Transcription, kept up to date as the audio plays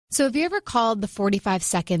So have you ever called the 45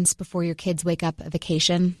 seconds before your kids wake up a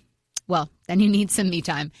vacation? Well, then you need some me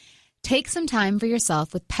time. Take some time for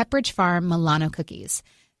yourself with Pepperidge Farm Milano cookies.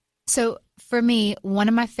 So for me, one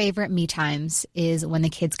of my favorite me times is when the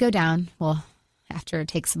kids go down. Well, after it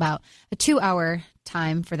takes about a 2-hour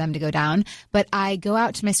time for them to go down. But I go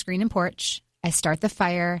out to my screen and porch, I start the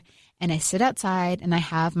fire, and I sit outside and I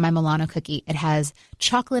have my Milano cookie. It has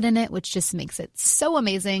chocolate in it, which just makes it so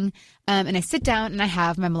amazing. And I sit down and I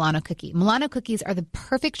have my Milano cookie. Milano cookies are the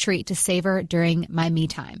perfect treat to savor during my me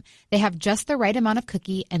time. They have just the right amount of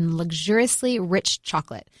cookie and luxuriously rich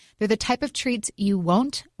chocolate. They're the type of treats you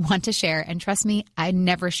won't want to share. And trust me, I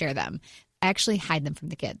never share them. I actually hide them from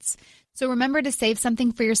the kids. So remember to save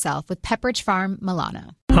something for yourself with Pepperidge Farm Milano.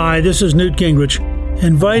 Hi, this is Newt Gingrich,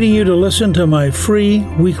 inviting you to listen to my free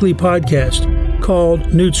weekly podcast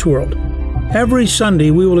called Newt's World. Every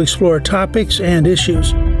Sunday, we will explore topics and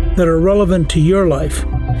issues that are relevant to your life.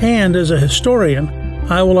 And as a historian,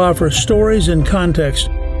 I will offer stories and context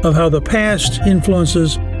of how the past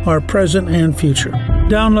influences our present and future.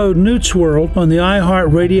 Download Newt's World on the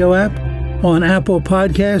iHeartRadio app, on Apple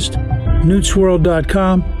Podcast,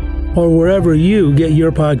 newtsworld.com, or wherever you get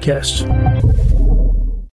your podcasts.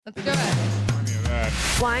 Let's do it.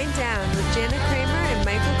 Wind Down with Jana Kramer and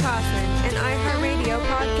Michael Kaufman, an iHeartRadio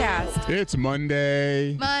podcast. It's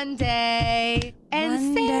Monday.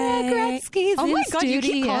 And Sarah Gretzky's Oh my in God, studio. you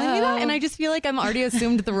keep calling me that, and I just feel like I'm already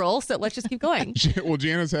assumed the role, so let's just keep going. Well,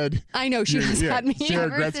 Jana's had... I know, she has had me. Sarah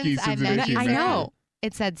Ever Gretzky since I since the met day she you, I met know. you.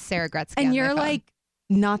 It said Sarah Gretzky And on you're my phone. like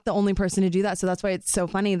not the only person to do that, so that's why it's so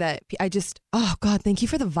funny that I just, oh God, thank you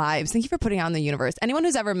for the vibes. Thank you for putting it out in the universe. Anyone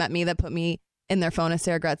who's ever met me that put me in their phone as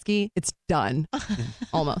Sarah Gretzky, it's done.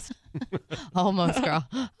 Almost. Almost, girl.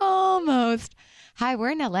 Almost. Hi,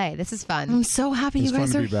 we're in LA. This is fun. I'm so happy It's you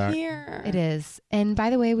guys fun are to be back. here. It is. And by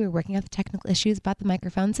the way, we were working out the technical issues about the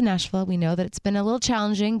microphones in Nashville. We know that it's been a little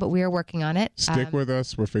challenging, but we are working on it. Stick with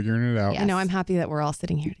us. We're figuring it out. Yeah. I know, I'm happy that we're all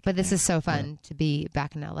sitting here together. But this is so fun to be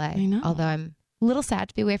back in LA. I know. Although I'm a little sad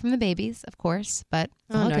to be away from the babies, of course, but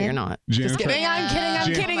it's Oh, all no, good. you're not. Jana Just kidding. tried- I'm kidding. I'm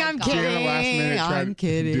Jana- kidding. I'm God. kidding. Jana last minute tried I'm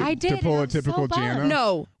kidding. I did, to pull and a I'm so typical bummed. Jana,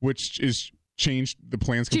 No. which is changed the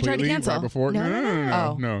plans She tried to completely cancel. right before. No,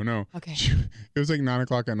 no, no. No. Okay. It was like 9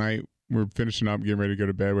 o'clock at night. We're finishing up, getting ready to go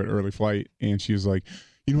to bed with an early flight, and she was like,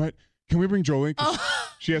 "You know what? Can we bring Jolie? 'Cause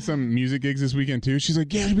she has some music gigs this weekend too." She's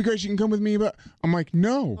like, "Yeah, it'd be great. She can come with me." But I'm like,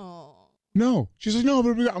 "No, no." She's like, "No."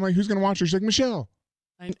 But I'm like, "Who's gonna watch her?" She's like, "Michelle,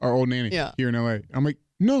 our old nanny here in LA." I'm like,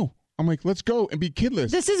 "No." I'm like, "Let's go and be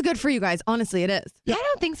kidless." This is good for you guys. Honestly, it is. I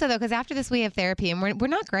don't think so, though, because after this we have therapy, and we're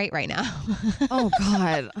not great right now. Oh,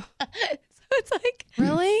 God. So it's like,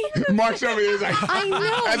 Really? Mark's over here is like, I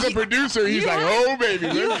know. as a producer, he's like, "Oh baby,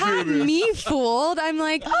 You let's do had this." me fooled. I'm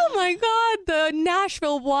like, oh my God, the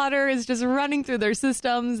Nashville water is just running through their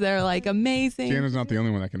systems. They're like amazing. Jana's not the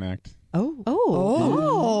only one that can act. Oh.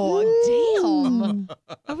 oh, damn.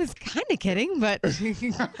 I was kind of kidding, but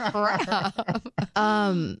crap.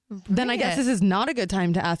 Then I guess Bring this is not a good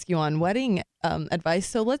time to ask you on wedding advice.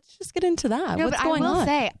 So let's just get into that. No, What's but going I will on?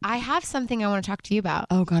 say, I have something I want to talk to you about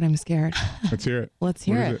Oh God, I'm scared. Let's hear it. Let's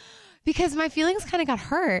hear What is it. because my feelings kind of got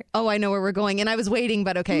hurt. Oh, I know where we're going, and I was waiting,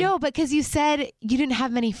 but okay. No, because you said you didn't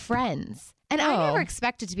have many friends. And I Oh. never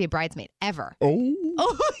expected to be a bridesmaid, ever. Oh,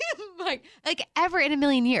 Oh, like ever in a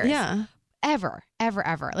million years. Yeah. Ever.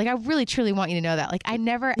 Like, I really, truly want you to know that. Like, I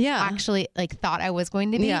never Yeah. actually, like, thought I was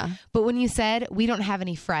going to be. Yeah. But when you said we don't have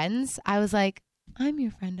any friends, I was like, I'm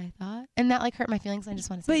your friend, I thought. And that, like, hurt my feelings. I just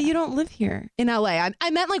want to say But that. you don't live here in LA. I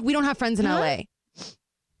meant like we don't have friends in Huh? LA.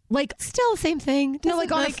 Like Still the same thing. no,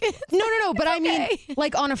 like on no. But I mean, okay.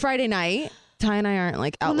 like on a Friday night, Ty and I aren't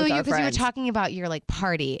like out Well, no, with our because you were friends. talking about your, like,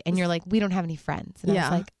 party. And you're like, we don't have any friends. And I Yeah,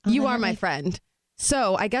 was like, oh, you then are I'm my like- friend.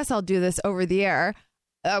 So I guess I'll do this over the air,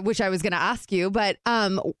 which I was going to ask you. But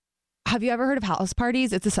have you ever heard of house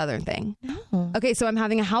parties? It's a Southern thing. No. Okay, so I'm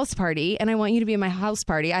having a house party, and I want you to be in my house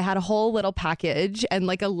party. I had a whole little package and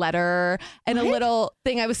like a letter and a What? little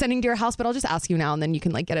thing I was sending to your house, but I'll just ask you now, and then you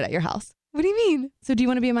can like get it at your house. What do you mean? So do you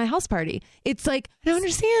want to be in my house party? It's like, I don't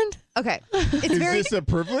understand. okay, it's is very this a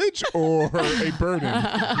privilege or a burden?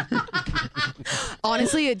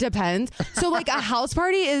 honestly, it depends. So like a house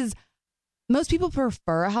party is, most people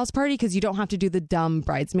prefer a house party because you don't have to do the dumb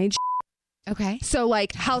bridesmaid. Okay. So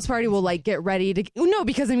like house party will like get ready to, no,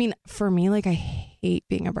 because I mean, for me, like I hate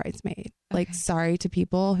being a bridesmaid. Like, Okay. sorry to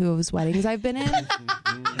people whose weddings I've been in.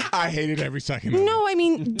 I hate it every second. of it. No, I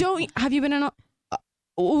mean, have you been in a,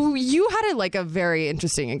 you had a very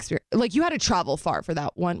interesting experience. Like you had to travel far for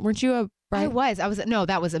that one. Weren't you a bride? I was. No,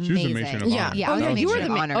 that was She was amazing. the matron of Yeah. honor. Yeah, I Oh, was yeah, a you were maid the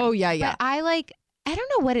of ma- honor. oh, yeah, yeah. But I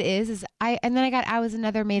don't know what it is. And then I was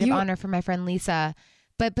another maid of You- honor for my friend Lisa.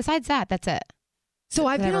 But besides that, that's it. So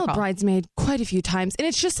I've that I been a recall. bridesmaid quite a few times, and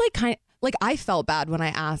it's just like I felt bad when I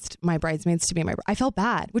asked my bridesmaids to be my. I felt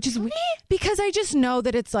bad, which is weird because I just know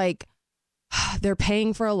that it's like they're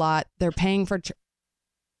paying for a lot. They're paying for,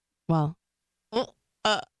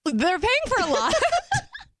 they're paying for a lot.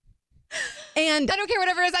 And I don't care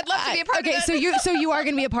whatever it is. I'd love to be a part of it. so you are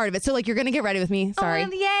going to be a part of it. So like you're going to get ready with me. Sorry.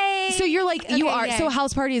 Oh, yay. So you're like you Okay, are. yay. So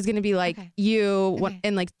house party is going to be like Okay. you Okay.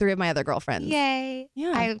 and like 3 of my other girlfriends. Yay.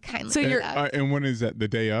 Yeah. I kindly So do you're- that. And when is that? The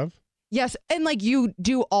day of? Yes, and like you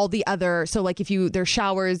do all the other. So like if there's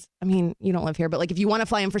showers. I mean, you don't live here, but like if you want to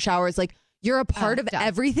fly in for showers, like you're a part of done.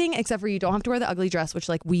 everything except for you don't have to wear the ugly dress, which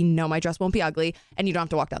like we know my dress won't be ugly, and you don't have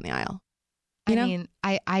to walk down the aisle. You know? I mean,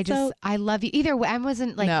 I just So- I love you. Either way, I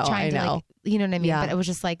wasn't like No, trying I to know. like, you know what I mean. Yeah. But it was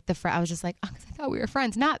just like I was just like, oh, because I thought we were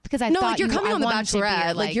friends, not because I No, thought like you're you, coming I on The wanted to be Bachelorette.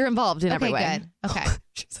 your, Like you're involved in okay, every way. good. Okay.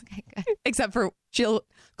 Okay, good. Except for she'll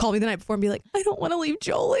call me the night before and be like, I don't want to leave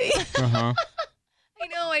Jolie. Uh-huh. I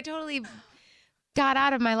know. I totally got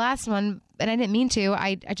out of my last one, and I didn't mean to.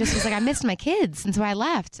 I just was like, I missed my kids, and so I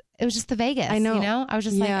left. It was just the Vegas. I know. You know, I was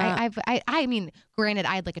just Yeah. like, I mean, granted,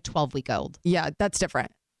 I had like a 12-week-old. Yeah, that's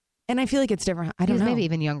different. And I feel like it's different. I He don't was know. maybe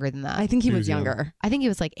even younger than that. I think he He was was young. younger. I think he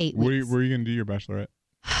was like 8 Where weeks. are you going to do your bachelorette?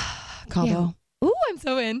 Cabo. Ooh, I'm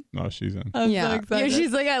so in. No, she's in. Yeah. Yeah,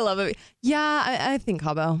 she's like, I love it. Yeah, I think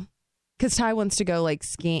Cabo. Because Ty wants to go like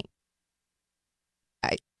skiing.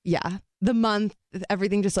 The month,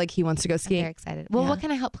 everything just like he wants to go I'm skiing. very excited. Well, Yeah. what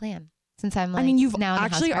can I help plan? Since I'm like, I mean, you've now in the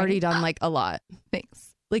house actually party? already done like a lot.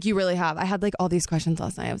 Thanks. Like you really have. I had like all these questions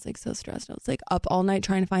last night. I was like so stressed. I was like up all night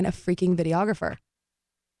trying to find a freaking videographer.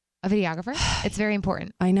 A videographer? It's very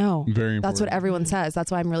important. I know. Very important. That's what everyone says.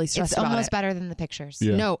 That's why I'm really stressed It's about almost it. better than the pictures.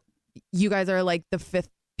 Yeah. No, you guys are like the 5th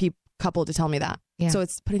couple to tell me that. Yeah. So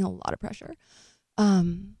it's putting a lot of pressure.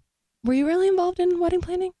 Were you really involved in wedding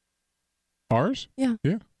planning? Ours?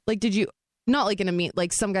 Like, did you not like in a meet?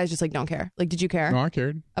 Like some guys just like don't care. Like, did you care No, I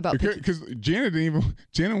cared. about? Because Janet didn't even.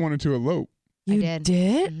 Janet wanted to elope. You I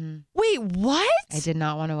did. Mhm. Wait, what? I did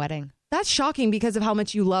not want a wedding. That's shocking because of how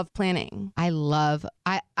much you love planning.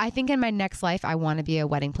 I think in my next life, I want to be a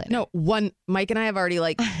wedding planner. No, Mike and I have already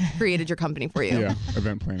like created your company for you. Yeah,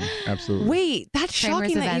 event planning. Absolutely. Wait, that's Kramer's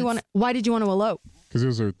shocking that you events. want. Why did you want to elope? Because it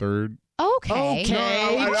was her third. Okay. Jesus.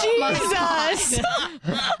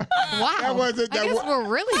 Wow. That wasn't- I that guess wa- we're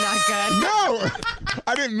really not good. No,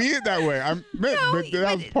 I didn't mean it that way. I meant, but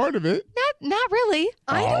that was part of it. Not really.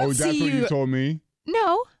 I don't that's see what you told me.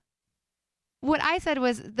 No. What I said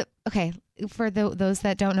was okay. For those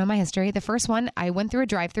that don't know my history, the first one I went through a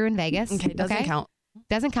drive-through in Vegas. Okay, doesn't count.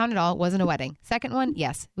 Doesn't count at all. It wasn't a wedding. Second one,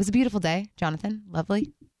 yes, it was a beautiful day. Jonathan,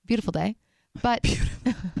 lovely, beautiful day. But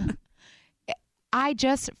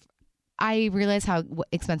I realized how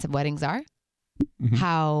expensive weddings are, Mhm.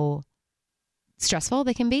 how stressful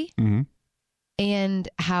they can be, Mm-hmm. and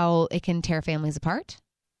how it can tear families apart.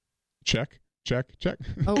 Check. Oh,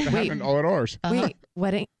 That wait. happened all at ours. Uh-huh. Wait,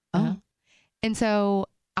 wedding. Uh-huh. Oh, And so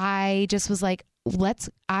I just was like,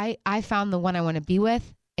 I found the one I want to be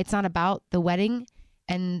with. It's not about the wedding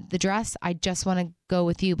and the dress. I just want to go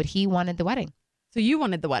with you. But he wanted the wedding. so you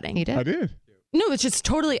wanted the wedding? He did. I did. No, it's just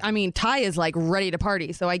totally. I mean, Ty is like ready to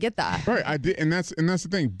party, so I get that. Right, I did, and that's the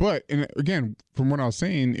thing. But and again, from what I was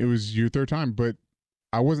saying, it was your third time. But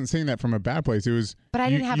I wasn't saying that from a bad place. It was. But I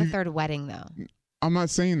you- didn't have a you- third wedding though. I'm not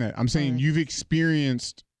saying that. I'm saying Really? you've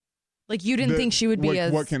experienced. Like you didn't think she would be what,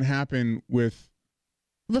 as. What can happen with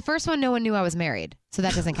The first one, no one knew I was married, so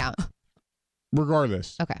that doesn't count.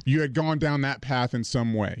 regardless. Okay. You had gone down that path in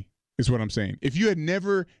some way. Is what I'm saying. If you had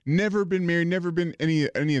never been married, never been any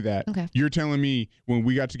of that, Okay. you're telling me when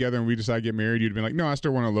we got together and we decided to get married, you'd have been like, no, I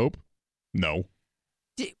still want to elope. No.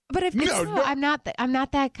 But if No, it's, No, I'm not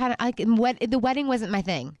that kind of like. The wedding wasn't my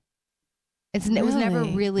thing. It was never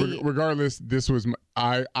Really? really. Regardless, this was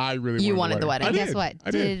I really You wanted wanted the wedding. I And did. guess what?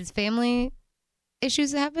 I did. Did family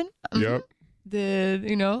issues happen? Yep. Did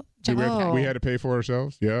We Oh. had to pay for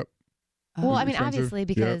ourselves. Yep. Well, I mean, expensive. obviously, Yep.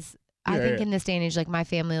 because I Yeah, think yeah. in this day and age, like my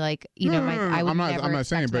family, like I would I'm not- never. I'm not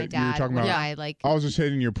saying, expect my but you were dad talking or about- I like. I was just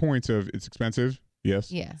hitting your points of it's expensive.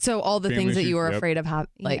 Yes. Yeah. so all the Family things that you issues, were yep. afraid of,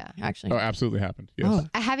 Yeah. actually. Oh, absolutely happened. Yes.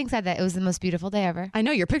 Oh. Having said that, it was the most beautiful day ever. I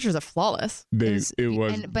know your pictures are flawless. It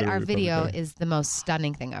was. But our literally the video perfect day. is the most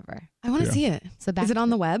stunning thing ever. I want to Yeah. see it. So back Is it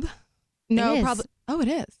on the web? No, is. probably. Oh, it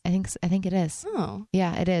is. I think it is. Oh,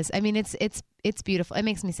 Yeah, it is. I mean, it's beautiful. It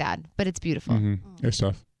makes me sad, but it's beautiful. Mhm. It's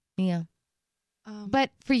tough. Yeah.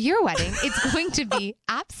 But for your wedding, it's going to be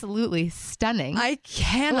absolutely stunning. I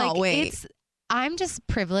cannot Like, wait. I'm just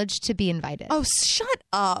privileged to be invited. Oh, shut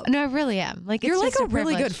up. No, I really am. Like, You're it's like just a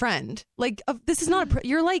really privilege. good friend. Like, this is not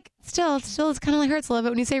you're like, Still, it's kind of like hurts a little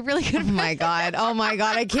bit when you say really good. oh my God.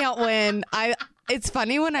 I can't win. It's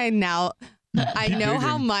funny when I know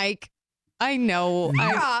how Mike,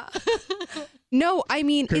 no, I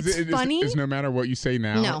mean, Because it's funny. It's no matter what you say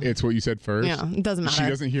now, No. it's what you said first. Yeah, it doesn't matter. She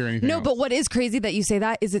doesn't hear anything No, else. but what is crazy that you say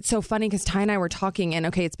that is it's so funny because Ty and I were talking and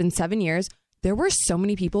okay, it's been 7 years. There were so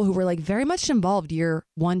many people who were like very much involved year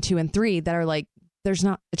 1, 2, and 3 that are like, there's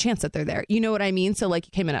not a chance that they're there. You know what I mean? So like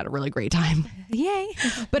you came in at a really great time. Yay.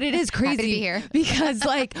 But it is crazy Happy to be here. because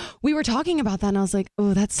like we were talking about that and I was like,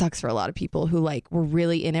 oh, that sucks for a lot of people who like were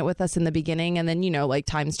really in it with us in the beginning. And then, like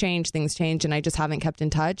times change, things change, and I just haven't kept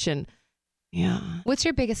in touch. And yeah. What's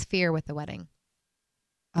your biggest fear with the wedding?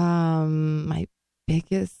 My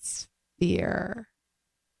biggest fear.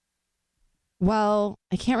 Well,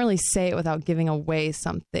 I can't really say it without giving away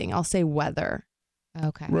something. I'll say weather.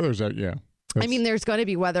 Okay. Weather's that, yeah. I mean, there's going to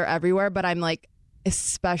be weather everywhere, but I'm like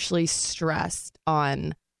especially stressed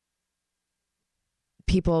on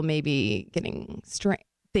people maybe getting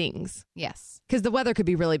things Yes. because the weather could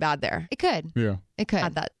be really bad there It could. Yeah. It could.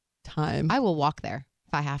 at that time. I will walk there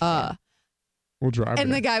if I have to. We'll drive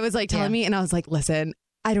And there. the guy was like telling Yeah. me, and I was like, listen,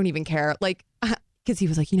 I don't even care. Like, because he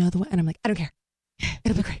was like, and I'm like, I don't care.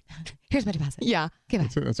 It'll be great. Here's my deposit. Yeah. Give it.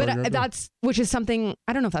 That's it. That's But all you gotta do. that's, which is something,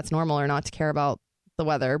 I don't know if that's normal or not to care about the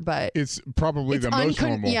weather, but It's probably It's the most uncon-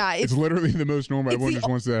 normal. yeah, it's it's- literally the most normal. it's Everyone the- just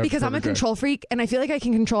wants to have because I'm a perfect day. control freak and I feel like I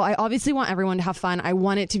can control. I obviously want everyone to have fun. I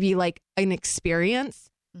want it to be like an experience,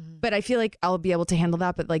 but I feel like I'll be able to handle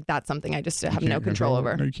that. But like, that's something I just You have no can't control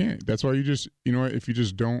over. it. No, you can't. That's why you just, you know what? If you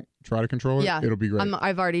just don't try to control it, Yeah. it'll be great.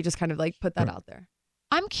 I've already just kind of like put that out there.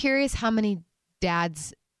 I'm curious how many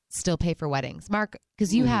dads still pay for weddings, Mark,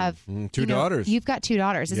 because you have Two daughters. You've got 2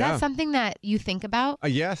 daughters. Is Yeah. that something that you think about?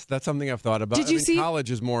 Yes, that's something I've thought about. Did you I think see-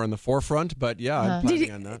 college is more in the forefront, but yeah, I'm Did planning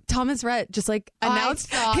you- on that. Thomas Rhett just like I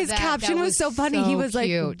announced saw his that. caption That was was so funny. so He was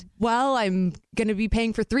cute. like, well, I'm going to be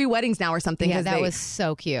paying for 3 weddings now or something. Yeah, 'cause that they- was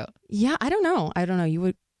so cute. Yeah, I don't know. You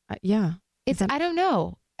would, yeah. I don't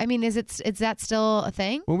know. I mean, is that still a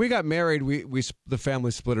thing? When we got married, the family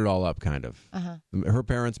split it all up, kind of. Uh-huh. Her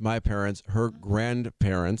parents, my parents, her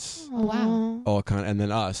grandparents, Oh, wow. all kind, and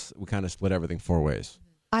then us. We kind of split everything 4 ways.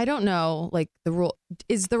 I don't know. Like the rule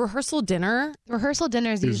is the rehearsal dinner. The rehersal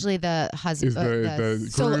dinner is usually the husband,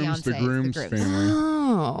 Is the groom's family,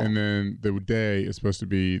 Oh, and then the day is supposed to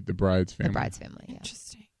be the bride's family. the bride's family. Yeah.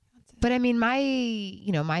 interesting. But I mean,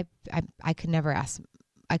 I could never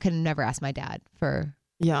ask my dad for,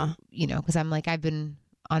 Yeah, because I'm like, I've been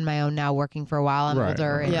on my own now working for a while. I'm Right,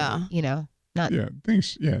 older. right. And, Yeah. not, Yeah,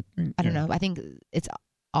 thanks. Yeah, I don't know. I think it's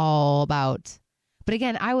all about, but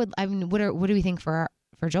again, what do we think for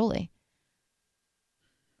Jolie?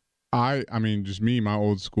 I mean, just me, my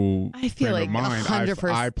old school. I feel frame of like mind,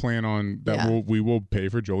 100%. I plan on that. Yeah. We will pay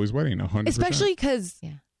for Jolie's wedding 100%. especially because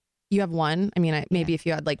Yeah. you have one. I mean, maybe if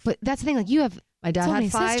you had like, But that's the thing. Like, you have my dad so had many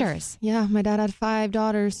 5 sisters. Yeah, my dad had 5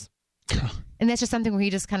 daughters. And that's just something where he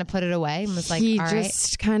just kind of put it away and was like, he all right.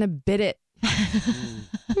 just kind of bit it,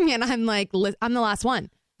 and I'm like, I'm the last one.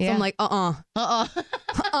 So Yeah. I'm like,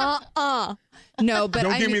 no, but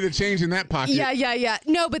Don't I give mean, me the change in that pocket. Yeah.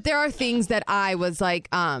 No, but there are things that I was like,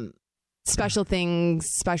 special things,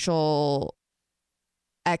 special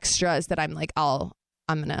extras that I'm like, I'm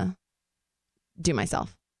gonna do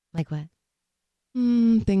myself. Like what?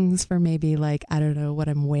 Things for maybe like, I don't know what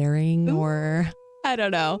I'm wearing or I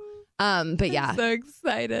don't know. But yeah, So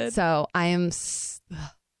excited. so I am so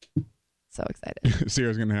excited.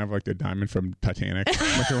 Sarah's gonna have like the diamond from Titanic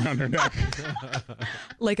like around her neck.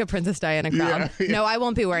 Like a Princess Diana crown. Yeah. No, I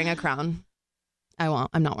won't be wearing a crown. I won't.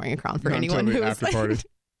 I'm not wearing a crown for Not until anyone the who is after like, party.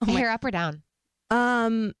 Oh my- Hair up or down?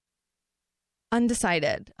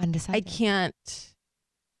 Undecided. Undecided. I can't.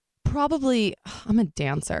 Probably, I'm a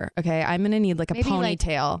dancer. Okay, I'm gonna need like a Maybe, like,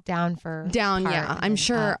 ponytail. down for Down, part yeah. and I'm then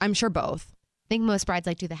sure. up. I'm sure both. I think most brides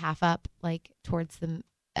like do the half up, like towards the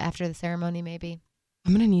after the ceremony, maybe.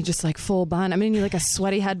 I'm gonna need just like full bun. I'm gonna need like a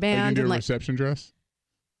sweaty Are you gonna headband do a and like reception dress?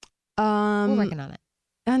 We're working on it.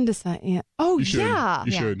 undecided. Yeah. Oh You should. yeah.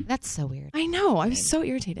 You yeah, should. that's so weird. I know. I was so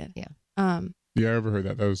irritated. Yeah. Yeah, I overheard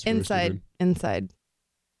that. That was really Inside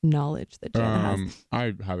knowledge that stupid. Jenna has.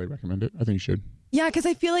 I highly recommend it. I think you should. Yeah, because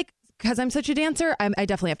I feel like because I'm such a dancer, I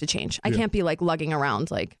definitely have to change. I Yeah. can't be like lugging around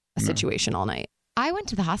like a No. situation all night. I went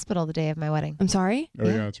to the hospital the day of my wedding. I'm sorry Oh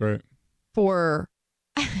Yeah. yeah, that's right. for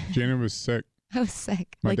Jana was sick. I was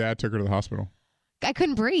sick. My Like- dad took her to the hospital. I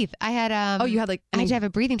couldn't breathe. I had you had like I had to have a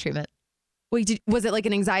breathing treatment. wait, was it like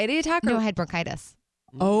an anxiety attack or No, I had bronchitis.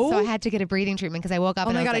 Oh. So I had to get a breathing treatment because I woke up Oh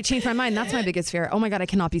and my I was God, I like, changed my mind. That's my biggest fear. Oh my God, I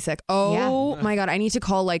cannot be sick. Oh my God, I need to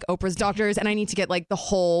call like Oprah's doctors and I need to get like the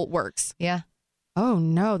whole works. yeah. Oh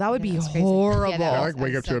no, that would be that's crazy. horrible. Yeah, that I was- like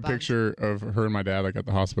wake I'm up so to a bummed. picture of her and my dad like at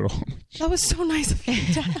the hospital. That was so nice of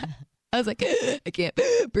you, Dad. I was like, I can't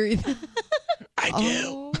breathe.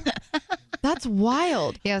 Oh, that's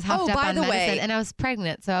wild. Yeah, I was hopped Oh, up by on the medicine way- and I was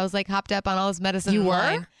pregnant. So I was like hopped up on all this medicine. You in were?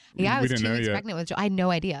 line. Yeah, I We was didn't 2 know weeks yet. pregnant with Joe. I had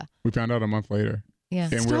no idea. We found out a month later. Yeah.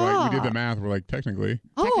 And we're like, we did the Stop. math. We're like, technically.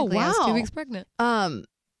 Oh Technically, I was wow. 2 weeks pregnant.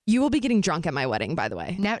 You will be getting drunk at my wedding, by the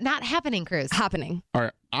way. Now, not happening, Cruz. Happening. All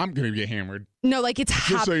right, I'm going to get hammered. No, like it's Just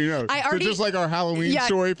so happening. you know. I So already- just like our Halloween Yeah.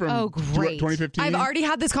 story from Oh, great. 2015. I've already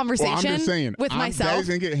had this Well, conversation I'm just saying. with myself. Daddy's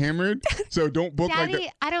going to get hammered. So don't book like Daddy,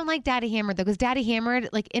 that. I don't like Daddy Hammered though, because Daddy Hammered,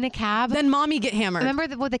 like in a cab. Then mommy get hammered. Remember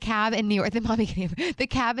the cab in New York? The mommy can hammer. The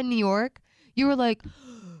cab in New York. You were like,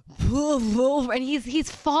 and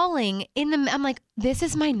he's falling in the. I'm like, this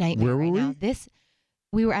is my nightmare Where were right we? now.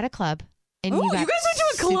 We were at a club, and Ooh, you got you guys went to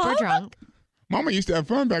a super club? drunk. Mama used to have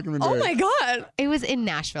fun back in the day. Oh my God. It was in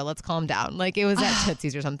Nashville. Let's calm down. Like it was at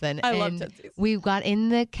Tootsie's or something. I love And Tootsie's. We got in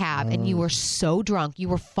the cab and you were so drunk. You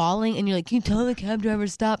were falling and you're like, can you tell the cab driver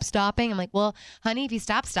stop stopping? I'm like, well, honey, if you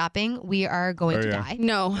stop stopping, we are going Oh, to yeah. die.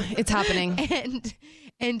 No, it's happening. And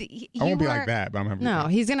I won't be were- like that, but I'm having a good No, time.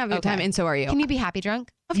 he's gonna have a good Okay. time, and so are you. Can you be happy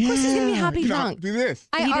drunk? Of course, he's gonna be Yeah. happy You know, drunk. do this.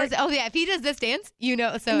 He does. Oh yeah, if he does this dance, you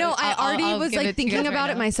know. So No, I already I'll was give like it to you thinking guys about right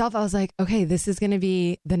it now. myself. I was like, okay, this is gonna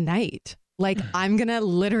be the night. Like, I'm gonna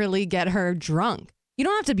literally get her drunk. You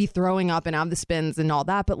don't have to be throwing up and have the spins and all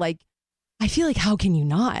that, but like, I feel like, how can you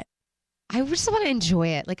not? I just want to enjoy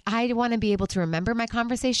it. Like I want to be able to remember my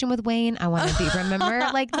conversation with Wayne. I want to remember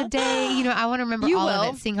like the day. You know, I want to remember You all will.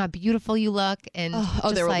 of it, seeing how beautiful you look, and Oh,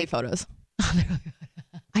 just there will be like, photos.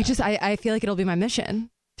 I feel like it'll be my mission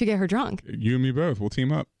to get her drunk. You and me both. We'll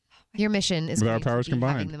team up. Your mission is With our going to powers be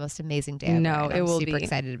combined. having the most amazing day ever. No, and it I'm will super be.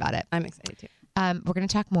 excited about it. I'm excited too. We're going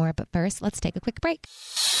to talk more, but first, let's take a quick break.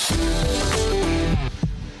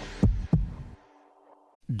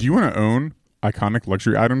 Do you want to own iconic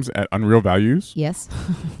luxury items at unreal values? Yes.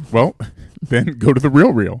 Well, then go to The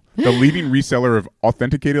Real Real, the leading reseller of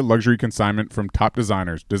authenticated luxury consignment from top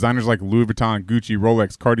designers. Designers like Louis Vuitton, Gucci,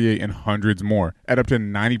 Rolex, Cartier, and hundreds more at up to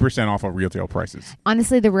 90% off of retail prices.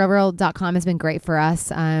 Honestly, the realreal.com has been great for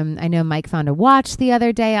us. I know Mike found a watch the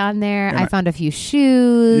other day on there. And I found a few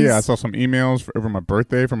shoes. Yeah, I saw some emails over my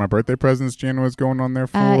birthday for my birthday presents Jan was going on there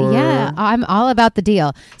for. Yeah, I'm all about the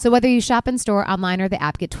deal. So whether you shop in store, online, or the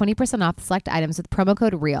app, get 20% off select items with promo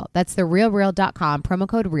code REAL. That's the realreal.com, promo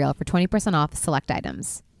code REAL for 20% off select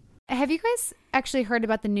items. Have you guys actually heard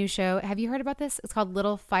about the new show? Have you heard about this? It's called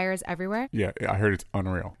Little Fires Everywhere. Yeah, I heard it's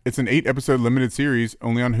unreal. It's an 8-episode limited series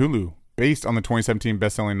only on Hulu, based on the 2017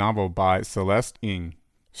 best-selling novel by Celeste Ng.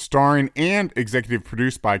 Starring and executive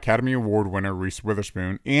produced by Academy Award winner Reese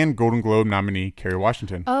Witherspoon and Golden Globe nominee Kerry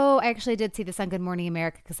Washington. Oh, I actually did see this on Good Morning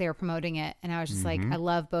America because they were promoting it. And I was just like, I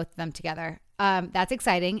love both of them together. That's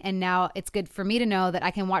exciting. And now it's good for me to know that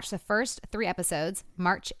I can watch the first 3 episodes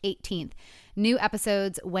March 18th. New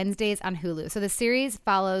episodes Wednesdays on Hulu. So the series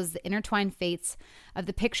follows the intertwined fates of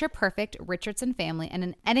the picture-perfect Richardson family and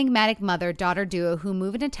an enigmatic mother-daughter duo who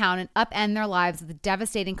move into town and upend their lives with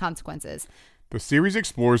devastating consequences. The series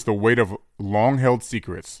explores the weight of long-held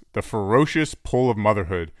secrets, the ferocious pull of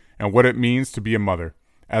motherhood, and what it means to be a mother,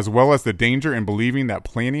 as well as the danger in believing that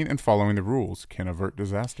planning and following the rules can avert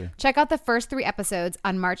disaster. Check out the first 3 episodes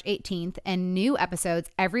on March 18th and new episodes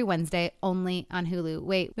every Wednesday only on Hulu.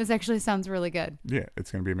 Wait, this actually sounds really good. Yeah, it's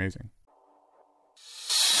going to be amazing.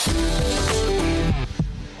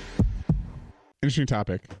 Interesting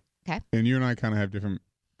topic. Okay. And you and I kind of have different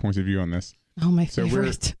points of view on this. Oh, my So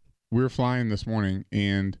favorite. we're flying this morning,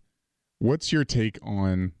 and what's your take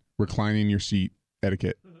on reclining your seat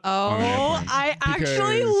etiquette? on an Oh, airplane? I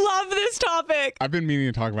actually Because love this topic. I've been meaning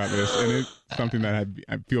to talk about this, and it's something that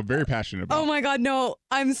I feel very passionate about. Oh my God, no,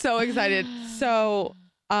 I'm so excited. So,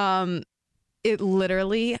 it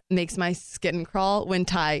literally makes my skin crawl when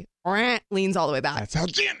Ty leans all the way back. That's how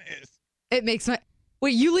Jen is. It makes my,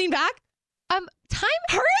 wait, you lean back? Time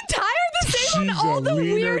Her and Ty are the same She's on all a the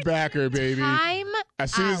leaner weird. backer, baby. time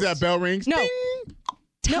As soon as out. that bell rings, No. ding.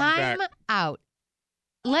 Time Back. out.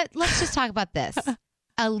 Let's just talk about this.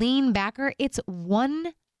 A lean backer, it's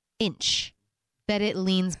 1 inch that it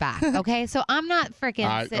leans back. Okay, so I'm not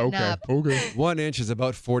freaking sitting okay, up. okay. 1 inch is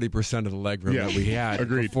about 40% of the leg room Yeah, that we had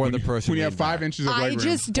agreed. before When the you- person when you have leaned 5 back. inches of I leg room,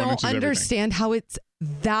 just 1 don't inch is everything. understand how it's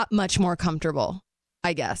that much more comfortable,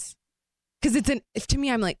 I guess. Because to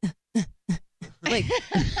me, I'm like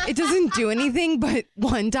it doesn't do anything. But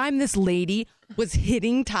one time this lady was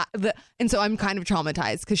hitting and so I'm kind of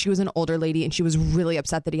traumatized because she was an older lady and she was really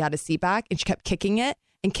upset that he had his seat back and she kept kicking it.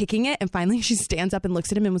 And finally she stands up and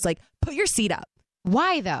looks at him and was like, put your seat up.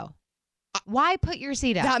 Why though? Why put your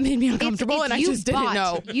seat up? That made me uncomfortable and I just didn't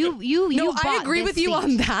know. You I agree with you seat.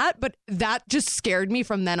 on that, but that just scared me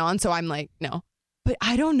from then on. So I'm like, no. But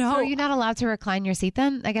I don't know. So are you not allowed to recline your seat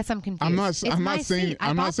then? I guess I'm confused. I'm not saying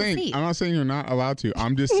you're not allowed to.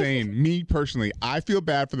 I'm just saying, me personally, I feel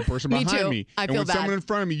bad for the person Me behind too. me. I and feel when bad. someone in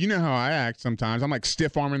front of me, you know how I act sometimes. I'm like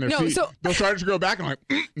stiff arming their feet. so- They'll try to go back and I'm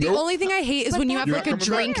like, The nope. only thing I hate is But when you that's have like a You're not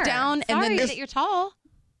coming drink fair. down and Sorry then that you're tall.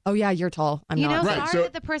 oh yeah, you're tall. I'm You not. know, Right. sorry So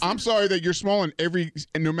that the person. I'm sorry that you're small in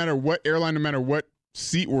and no matter what airline, no matter what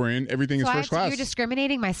seat we're in, everything is first class. You're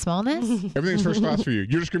discriminating my smallness. Everything's first class for you.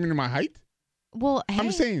 You're discriminating my height? Well, hey, I'm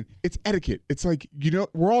just saying, it's etiquette. It's like,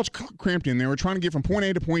 we're all cramped in there. We're trying to get from point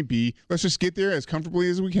A to point B. Let's just get there as comfortably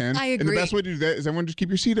as we can. I And the agree. best way to do that is everyone just keep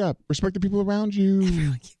your seat up. Respect the people around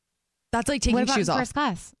you. That's like taking what about shoes in off. first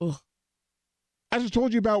class? I just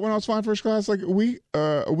told you about when I was flying first class like a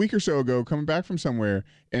week or so ago, coming back from somewhere.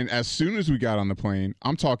 And as soon as we got on the plane,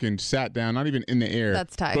 I'm talking sat down, not even in the air.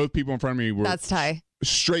 That's Ty. Both people in front of me were That's Ty.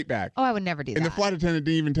 straight back. Oh, I would never do And that. the flight attendant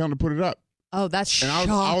didn't even tell him to put it up. Oh, that's And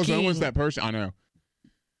shocking. I was almost that person. I know.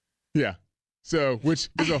 Yeah. So, which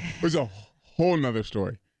was a whole nother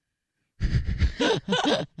story.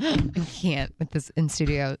 I can't with this in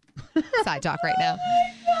studio side talk right now.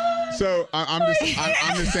 So I'm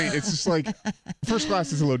just saying, it's just like first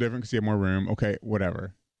class is a little different because you have more room. Okay,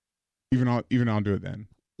 whatever. Even I'll do it then.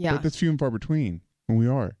 Yeah. But that's few and far between when we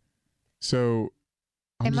are. So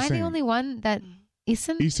I'm Am just I saying. the only one that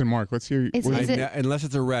Easton? Easton, Mark, let's hear. Is what- it- Unless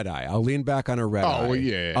it's a red eye. I'll lean back on a red Oh, eye. well,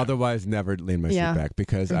 yeah. Otherwise, never lean my Yeah. seat back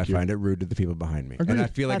because Thank I you. find it rude to the people behind me. Agreed. And I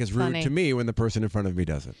feel like That's it's rude funny. to me when the person in front of me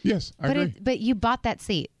does it. Yes, I agree. But you bought that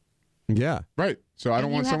seat Yeah. Right. So I And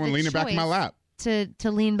don't you want have someone the leaning back in my choice. lap.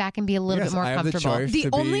 to lean back and be a little Yes, bit more I have the comfortable. choice. The to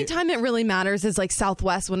only be- time it really matters is like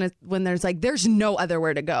Southwest when there's like there's no other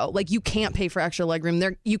where to go. Like you can't pay for extra legroom.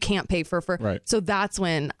 There you can't pay for Right. So that's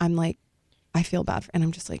when I'm like, I feel bad and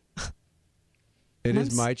I'm just like, It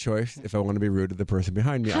is my choice if I want to be rude to the person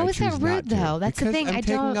behind me. How I is that choose rude, not to. though? That's the Because thing, I'm I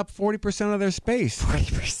taking don't- up 40% of their space.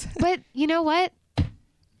 40%. But you know what?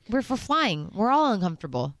 We're for flying. We're all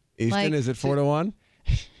uncomfortable. Easton, Like- is it 4-1?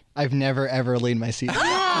 I've never ever leaned my seat.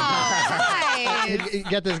 Hi.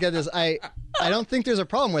 Get this. I don't think there's a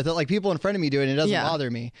problem with it. Like people in front of me do it, and it doesn't Yeah. bother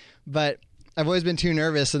me. But I've always been too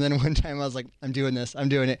nervous. And then one time I was like, I'm doing this, I'm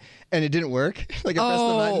doing it, and it didn't work. Like I pressed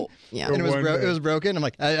the button, yeah. and it was One day. it was broken. I'm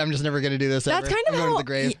like, I'm just never gonna do this. That's ever. kind of I'm going how to the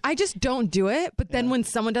grave. I just don't do it. But then when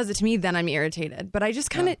someone does it to me, then I'm irritated. But I just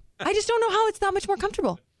kind of, I just don't know how it's that much more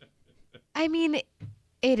comfortable. I mean,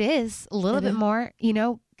 it is a little bit more, you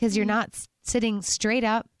know, because you're not sitting straight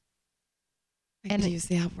up. I And- could use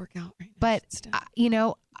the app workout right now. But, Still. you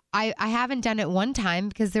know, I haven't done it one time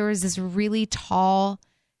because there was this really tall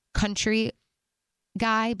country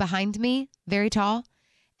guy behind me, very tall,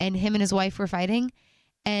 and him and his wife were fighting.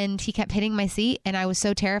 And he kept hitting my seat, and I was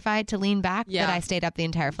so terrified to lean back Yeah. that I stayed up the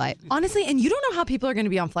entire flight. Honestly, and you don't know how people are going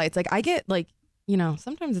to be on flights. Like I get like, you know,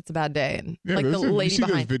 sometimes it's a bad day, and Yeah, like the you lady see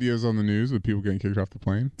behind. those videos on the news with people getting kicked off the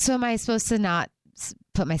plane. So am I supposed to not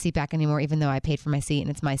put my seat back anymore, even though I paid for my seat and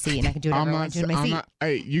it's my seat and I can do whatever I want to do to my seat?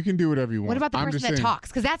 Hey, you can do whatever you want. What about the I'm person just that saying.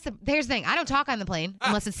 talks? Because here's the thing. I don't talk on the plane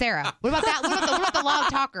unless it's Sarah. What about that? What about the loud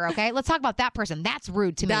talker? Okay, let's talk about that person. That's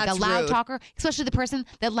rude to me. That's the loud rude. talker, especially the person,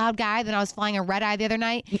 that loud guy that I was flying a red eye the other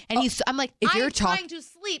night, and I'm like, if I'm you're trying to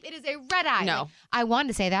sleep. It is a red eye. No. Like, I wanted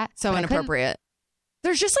to say that. So but I couldn't. inappropriate.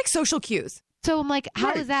 There's just like social cues. So I'm like,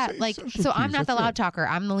 how is Right, that? say Like, social so I'm cues, not the that's loud it. talker.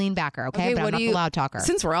 I'm the lean backer. Okay, but I'm what not do the you? loud talker.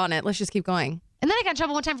 Since we're on it, let's just keep going. And then I got in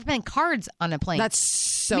trouble one time for playing cards on a plane. That's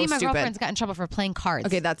so me and my stupid. girlfriends got in trouble for playing cards.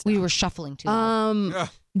 Okay, that's we dumb. were shuffling too loud. Yeah.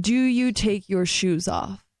 Do you take your shoes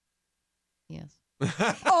off? Yes.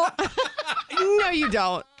 Oh, no, you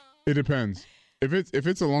don't. It depends. If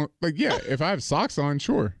it's a long if I have socks on,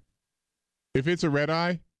 sure. If it's a red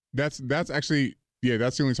eye, that's actually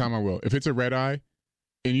that's the only time I will. If it's a red eye,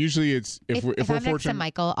 and usually it's if we're I'm next to fortunate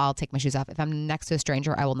Michael, I'll take my shoes off. If I'm next to a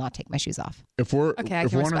stranger, I will not take my shoes off. if we're Okay, I if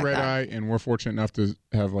can we're on a respect red that. eye and we're fortunate enough to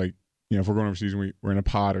have if we're going overseas and we're in a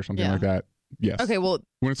pod or something Yeah. like that, yes. Okay, well,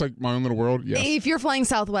 When it's like my own little world, yes. if you're flying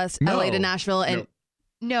Southwest, No. LA to Nashville, and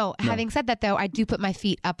No, having said that though, I do put my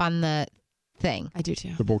feet up on the thing, I do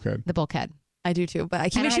too. The bulkhead. the bulkhead, I do too, but I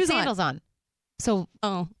keep and my I have shoes sandals on. So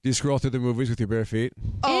on. Do you scroll through the movies with your bare feet?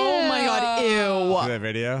 Oh my god, See ew. that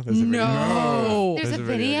video? There's a video. No. There's a going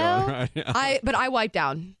video? on. But I wipe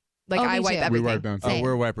down. Like Oh, I me wipe too. We everything. wipe down. Oh, Same.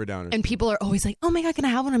 we're wiper downers. And people are always like, "Oh my god, can I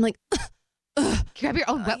have one?" I'm like, grab your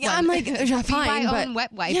own wet yeah, one. I'm like, yeah, Be fine, my but own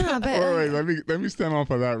wet wipe. yeah, but Wait, let me stem off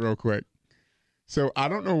of that real quick. So I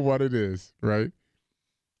don't know what it is, right?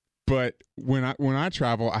 But when I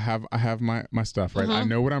travel, I have my stuff, right? I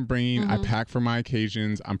know what I'm bringing. I pack for my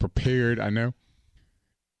occasions. I'm prepared. I know.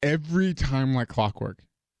 Every time, like clockwork,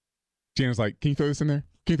 Jana's like, "Can you throw this in there?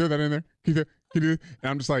 Can you throw that in there? Can you do?" And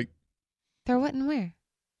I'm just like, Throw what and where?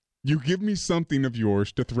 "You give me something of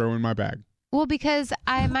yours to throw in my bag." Well, because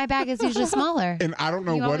my bag is usually smaller. And I don't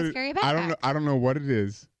know You what always it. carry a I don't know what it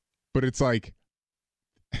is, but it's like.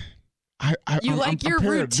 You like I'm your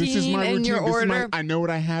prepared. This is routine my and routine. your This is order. I know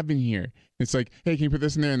what I have in here. It's like, hey, can you put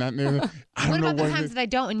this in there and that in there? I What don't know about the what it times is. that I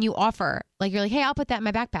don't and you offer? Like you're like, hey, I'll put that in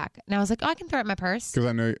my backpack. And I was like, oh, I can throw it in my purse. Because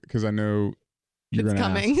I know you're It's gonna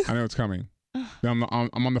coming. ask. I know it's coming. I'm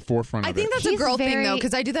on the forefront I of think it. that's a He's girl thing, though, very-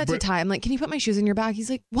 because I do that to But- Ty. I'm like, can you put my shoes in your bag? He's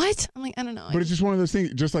like, what? I'm like, I don't know. But it's just one of those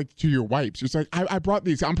things, just like to your wipes. It's like, I brought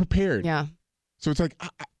these. I'm prepared. yeah. So it's like,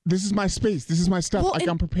 this is my space. This is my stuff. Well, like, and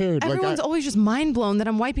I'm prepared. Everyone's like, always just mind blown that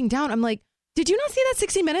I'm wiping down. I'm like, did you not see that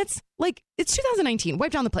 60 Minutes? Like, it's 2019.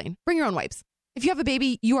 Wipe down the plane. Bring your own wipes. If you have a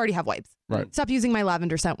baby, you already have wipes. Right. Stop using my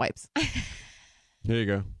lavender scent wipes. Here you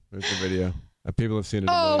go. There's the video. People have seen it.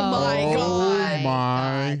 Oh, a million my times. God.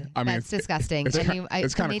 my. God. I mean, That's disgusting. it's And ki- you-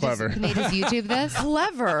 it's can kinda they just- clever. Can they just YouTube this?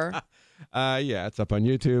 Clever. Yeah, it's up on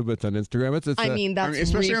YouTube. It's on Instagram. It's I mean, that's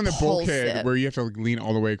especially on the bulkhead repulsive. where you have to like, lean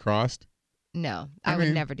all the way across. No, I I would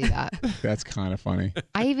mean- never do that. That's kind of funny.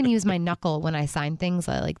 I even use my knuckle when I sign things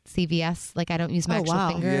like CVS. Like I don't use my Oh, actual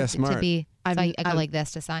wow. finger Yeah, to smart. be. So I go I've- like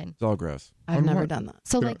this to sign. It's all gross. I've On never what? done that.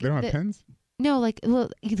 So They like don't have pens. No, like well,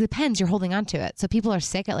 the pens you're holding onto it. So people are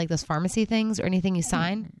sick at like those pharmacy things or anything you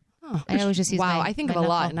sign. Oh. I always just use. Wow, my, I think my of a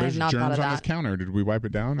lot, knuckle. and I have There's not germs thought of on this that. counter. Did we wipe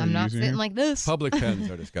it down? Are I'm you not using it sitting here? like this. Public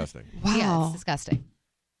pens are disgusting. Wow. Yeah, it's disgusting.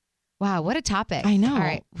 Wow, what a topic! I know. All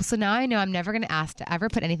right, so now I know I'm never going to ask to ever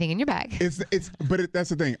put anything in your bag. That's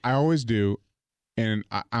the thing. I always do, and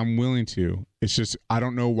I'm willing to. It's just I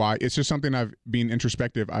don't know why. It's just something I've been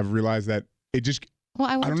introspective. I've realized that it just. Well,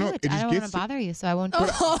 I won't don't do know. it. It I just don't want gets- to bother you, so I won't.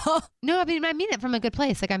 No, I mean it from a good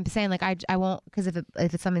place. Like I'm saying, like I won't because if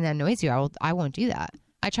it's something that annoys you, I won't do that.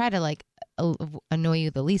 I try to like annoy you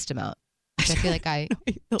the least amount, which I feel like I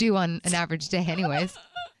do on an average day, anyways,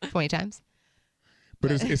 20 times. But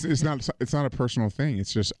it's not a personal thing.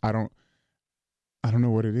 It's just I don't know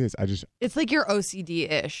what it is. I just It's like your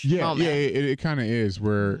OCD-ish yeah moment. it kind of is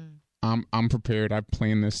where I'm prepared. I've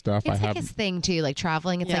planned this stuff. It's I like have his thing too, like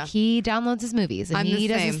traveling. It's Yeah. like he downloads his movies and I'm he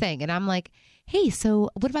the does his same. thing, and I'm like, hey, so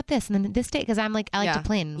what about this? And then this day, because I'm like, I like Yeah. to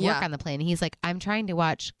plan and work Yeah. on the plane. And he's like, I'm trying to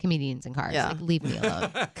watch comedians in cars. Yeah. Like, leave me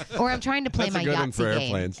alone. Or I'm trying to play That's a my good one for Yahtzee game,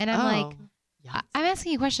 airplanes. and I'm like, Oh. I'm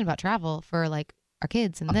asking you a question about travel for like our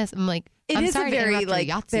kids and this. I'm like, It I'm is sorry a to very interrupt like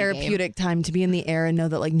your Yahtzee therapeutic time to be in the air and know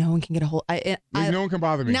that like no one can get a hold. no one can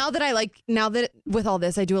bother me. Now that with all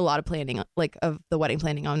this, I do a lot of planning, like of the wedding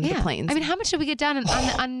planning on game. the planes. I mean, how much did we get done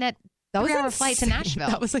on that that was 3-hour flight to insane. Nashville?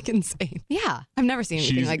 That was like insane. Yeah. I've never seen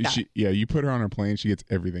anything like that. You put her on her plane, she gets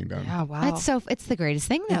everything done. Yeah, wow. It's the greatest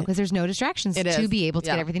thing though, because there's no distractions It to is. be able to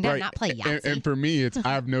Yeah. get everything done, Right. not play Yahtzee. And for me, it's I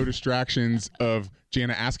have no distractions of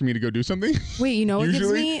Jana asking me to go do something. Wait, you know what gives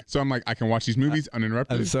Usually, me? so I'm like I can watch these movies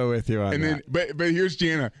uninterrupted. I'm so with you on And that. then, but here's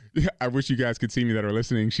Jana. I wish you guys could see me that are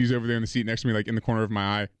listening. She's over there in the seat next to me, like in the corner of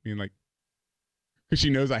my eye, being like, because she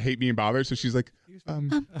knows I hate being bothered. So she's like,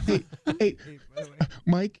 hey,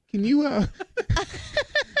 Mike, can you I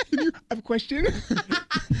have a question?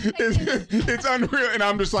 it's unreal, and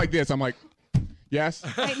I'm just like this. I'm like, yes.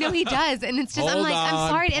 I know he does, and it's just I'm Hold like I'm on,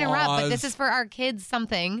 sorry to interrupt, but this pause. is for our kids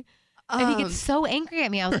something. And he gets so angry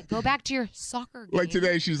at me. I was like, go back to your soccer game. Like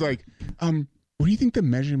today, she's like, what do you think the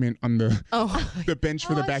measurement on the the bench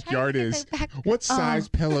for Oh, the I was trying backyard to get is? that back. What size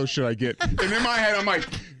pillow should I get? And in my head, I'm like,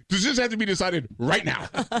 does this have to be decided right now?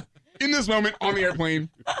 In this moment, on the airplane,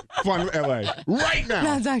 flying to LA, right now.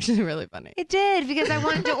 That's actually really funny. It did because I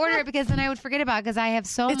wanted to order it because then I would forget about it because I have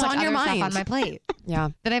so It's much on other your stuff mind. on my plate Yeah.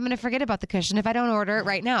 that I'm going to forget about the cushion if I don't order it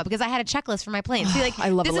right now because I had a checklist for my plane. See, like I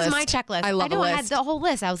love this a is my list. checklist. I love know a I had list. the whole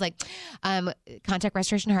list. I was like, contact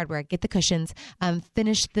Restoration Hardware, get the cushions,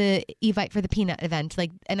 finish the Evite for the peanut event. Like,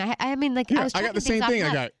 and I mean, like Yeah, I was. I got the checking same things thing.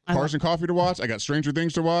 off I now. got Cars and Coffee to watch. I got Stranger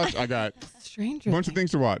Things to watch. I got Stranger. a bunch of things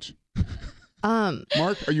to watch.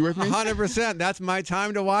 Mark, are you with me? 100%. That's my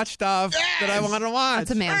time to watch stuff that I want to watch.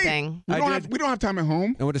 That's a man thing. We I don't, did. have, we don't have time at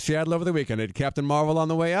home. I went to Seattle over the weekend. I did Captain Marvel on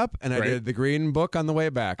the way up, and I Right. did The Green Book on the way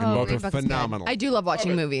back, and Oh, both Green are Book is good. phenomenal. I do love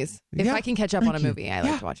watching movies. If Yeah. I can catch up on a you. movie, I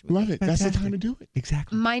like to watch movies. Love it. That's the time to do it.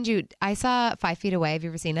 Exactly. Mind you, I saw 5 Feet Away. Have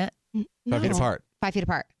you ever seen it? 5 feet apart. 5 Feet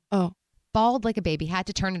Apart. Oh. Bawled like a baby. Had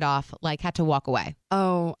to turn it off. Like had to walk away.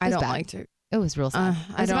 Oh, I It's don't bad. like to. It was real sad.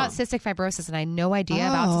 I it was about don't- cystic fibrosis, and I had no idea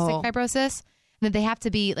about Oh. cystic fibrosis. And that they have to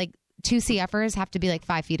be like two CFers have to be like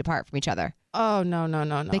 5 feet apart from each other. Oh, no.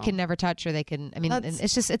 They can never touch, or they can. I mean,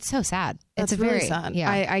 it's so sad. That's It's really very sad. Yeah,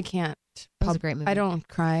 I can't. It was a great movie. I don't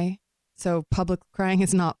cry, so public crying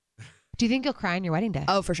is not. Do you think you'll cry on your wedding day?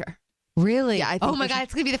 Oh, for sure. Really? Yeah. I think Oh my for God, sure.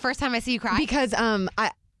 it's gonna be the first time I see you cry.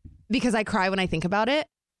 Because I cry when I think about it.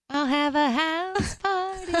 I'll have a house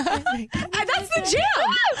party. That's the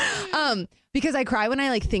jam. Because I cry when I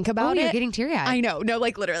like think about You're it. getting teary eyed. I know. No,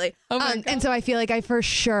 like literally. Oh my God. And so I feel like I for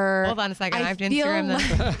sure. Hold on a second. I have to feel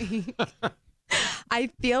Instagram this. like- I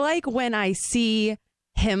feel like when I see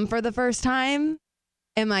him for the first time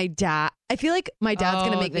and my dad, I feel like my dad's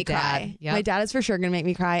going to make the me cry. dad. Yep. My dad is for sure going to make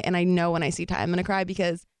me cry. And I know when I see Ty, I'm going to cry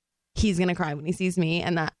because he's going to cry when he sees me.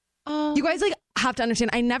 And that you guys like have to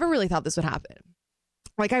understand, I never really thought this would happen.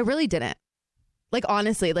 Like I really didn't. Like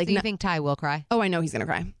honestly, like Do you think Ty will cry? oh, I know he's going to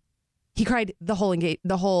cry. He cried the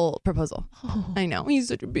whole proposal. I know. He's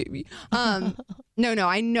such a baby. No,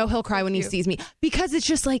 I know he'll cry when he sees me because it's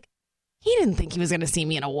just like, he didn't think he was going to see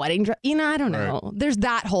me in a wedding dress. You know, I don't know. Right. There's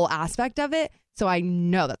that whole aspect of it. So I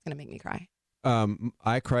know that's going to make me cry.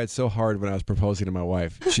 I cried so hard when I was proposing to my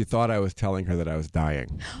wife. She thought I was telling her that I was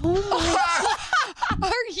dying.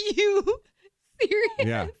 Are you serious?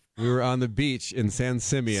 Yeah. We were on the beach in San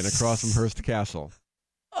Simeon across from Hearst Castle.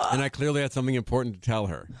 And I clearly had something important to tell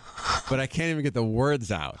her. But I can't even get the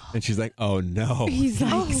words out. And she's like, oh no. He's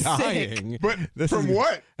like dying. But This from is-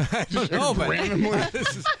 what? I don't know, but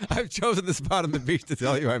I've chosen the spot on the beach to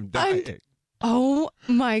tell you I'm dying. Oh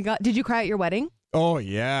my God. Did you cry at your wedding? Oh,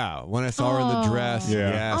 yeah. When I saw her in the dress. Yeah.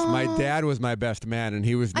 Yes. My dad was my best man, and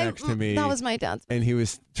he was next to me. That was my dad's. And he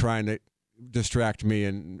was trying to distract me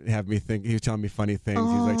and have me think. He was telling me funny things. He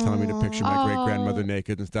was like telling me to picture my great grandmother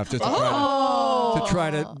naked and stuff, just to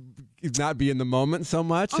try to not be in the moment so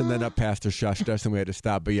much. And then up past her shushed us, and we had to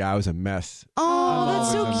stop. But yeah, I was a mess. Oh,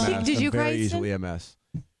 that's Always so a cute. mess. Did you I'm cry? very Easton? easily a mess.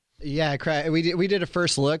 Yeah, I cried. We did a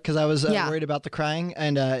first look because I was Yeah. worried about the crying,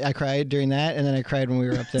 and I cried during that, and then I cried when we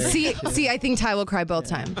were up there. See, I think Ty will cry both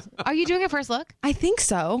times. Are you doing a first look? I think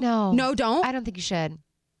so. No, don't. I don't think you should.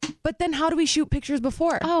 But then, how do we shoot pictures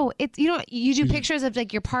before? Oh, it's you do pictures of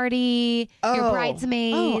like your party, your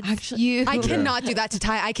bridesmaids. Oh, actually, I cannot do that to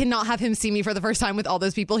Ty. I cannot have him see me for the first time with all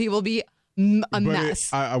those people. He will be a But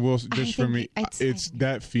mess. I will just for think me, it's- it's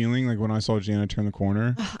that feeling like when I saw Jana turn the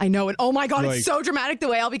corner, I know, and oh my God, Like- it's so dramatic the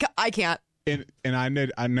way I'll be. I can't. and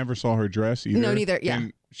I never saw her dress either. No, neither, yeah.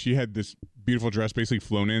 And she had this beautiful dress basically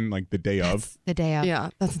flown in like the day of, The day of. Yeah,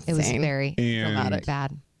 that's It was insane. very and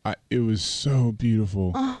bad. it was so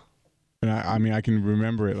beautiful. And I mean, I can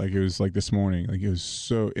remember it like it was like this morning. Like it was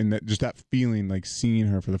so, and that just that feeling, like seeing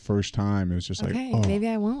her for the first time, it was just Okay, like, oh. maybe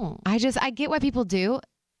I won't. I get what people do,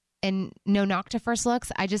 and no knock to first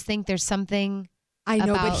looks. I just think there's something. I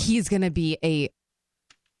know, but about- he's gonna be a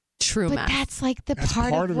true But mess. that's like the That's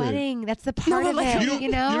part part of of it. wedding. That's the part but of like, it. You You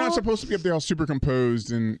know, you're not supposed to be up there all super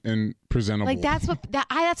composed and presentable. like that's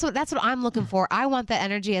what I'm looking for. I want that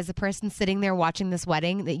energy as a person sitting there watching this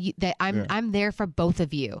wedding. That I'm there for both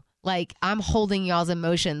of you. Like I'm holding y'all's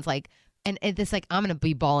emotions. Like and it's like I'm gonna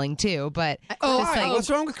be bawling too. But just like,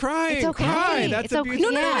 What's wrong with crying? It's okay. Cry. That's It's a okay.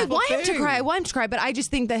 beautiful No, I want him to thing. cry. I want him to cry, but I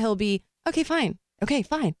just think that he'll be okay. Fine. Okay,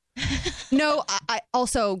 fine. No, I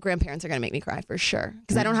also grandparents are gonna make me cry for sure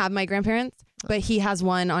because I don't have my grandparents, but he has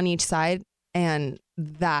one on each side, and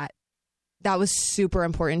that was super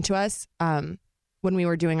important to us when we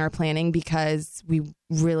were doing our planning because we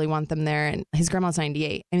really want them there. And his grandma's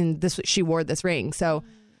 98, and she wore this ring, so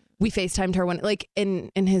we FaceTimed her when like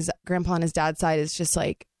in his grandpa on his dad's side is just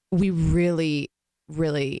like we really,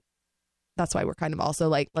 really. That's why we're kind of also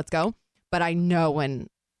like let's go. But I know when.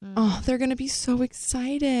 Oh, they're gonna be so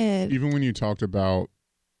excited. Even when you talked about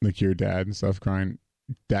like your dad and stuff crying,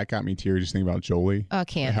 that got me teary just thinking about Jolie. I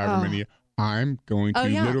can't. However many, I'm going to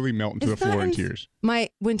yeah. literally melt into the Isn't that floor in ins- tears.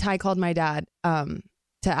 When Ty called my dad to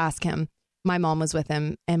ask him, my mom was with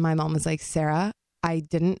him, and my mom was like, Sarah,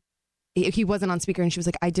 he wasn't on speaker, and she was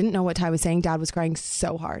like, I didn't know what Ty was saying. Dad was crying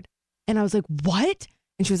so hard. And I was like, what?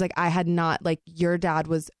 And she was like, I had not, like, your dad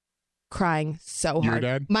was crying so Your hard.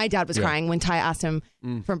 dad? My dad was Yeah. crying when Ty asked him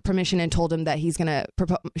for permission and told him that he's gonna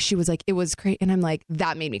propose. She was like, it was great, and I'm like,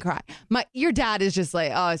 that made me cry. Your dad is just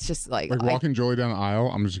like, oh, it's just like Walking Jolie down the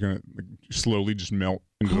aisle, I'm just gonna like, slowly just melt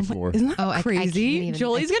into the floor. Isn't that Oh, I can't crazy? even-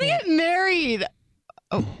 Jolie's I gonna can't. get married.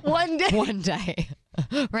 Oh, one day. One day.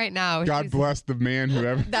 right now. God She's- bless the man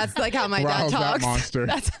whoever. That's like how my dad Riles that talks. monster.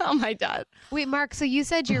 That's how my dad. Wait, Mark, so you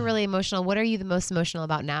said you're really emotional. What are you the most emotional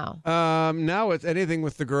about now? Now it's anything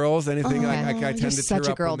with the girls. Anything I you're tend to such tear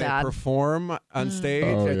a up girl when they dad. perform on stage.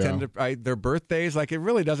 Oh, I yeah. tend to their birthdays. Like it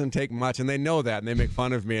really doesn't take much, and they know that, and they make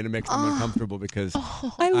fun of me, and it makes them uncomfortable because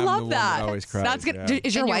I I'm the love one that. always cries. That's good. yeah.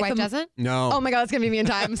 Is your And your wife, wife a- doesn't? No. Oh my god, it's gonna be me in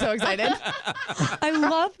time. I'm so excited. I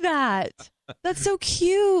love that. That's so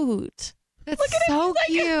cute. That's so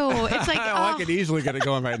cute. It's like, I could easily get it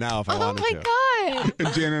going right now if I oh wanted my to. God.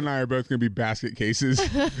 And Jana and I are both going to be basket cases.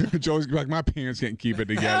 Joel's gonna be like, my parents can't keep it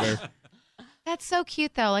together. That's so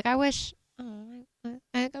cute, though. Like, I wish,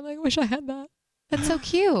 I wish I had that. That's so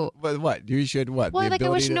cute. But what? You should what? Well, The like, I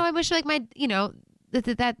wish, ability to- I wish, like, my,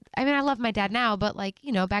 that, I mean, I love my dad now, but, like,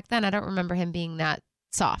 back then, I don't remember him being that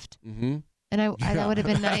soft. Mhm. And that would have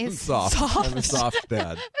been I'm nice. soft. I'm a soft dad.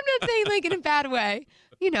 I'm not saying, like, in a bad way,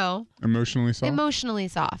 Emotionally soft? emotionally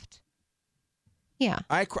soft. Yeah.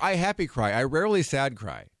 I happy cry. I rarely sad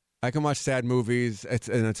cry. I can watch sad movies.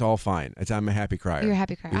 It's all fine. I'm a happy crier. You're a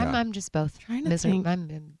happy crier. Yeah. I'm just both. Trying to think.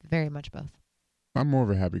 I'm very much both. I'm more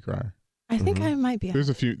of a happy crier. I think Mhm. I might be.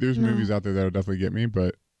 There's No. movies out there that'll definitely get me,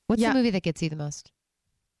 but What's Yeah. the movie that gets you the most?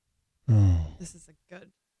 This is a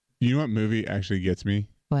good. you know what movie actually gets me?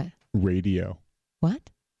 What? Radio. What?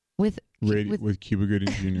 With With Cuba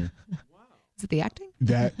Gooding Jr. is it the acting?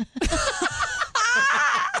 That.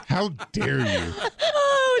 How dare you?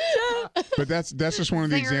 Oh, But that's just one of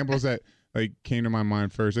the Singer. examples that like came to my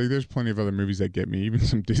mind first. Like, there's plenty of other movies that get me. Even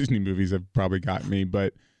some Disney movies have probably got me.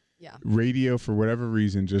 But Yeah. Radio, for whatever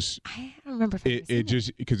reason, just I don't remember if I've it seen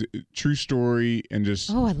just because true story and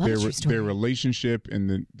just Oh, I love their True Story. their relationship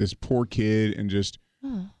and this poor kid and just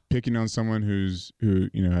Oh, picking on someone who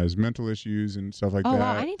has mental issues and stuff like oh that.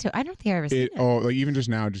 wow! I need to. I don't think I've ever seen it. Like even just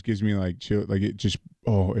now, it just gives me like chill. Like it just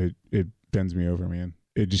it bends me over, man.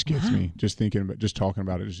 It just gets Wow. me. Just thinking about, just talking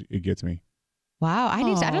about it, it gets me. Wow! I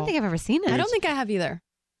need to. I don't Oh. think I've ever seen it. I don't think I have either.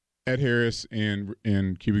 Ed Harris and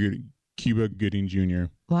Cuba Gooding Jr.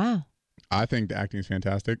 Wow! I think the acting is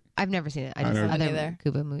fantastic. I've never seen it. I I just know. other Neither.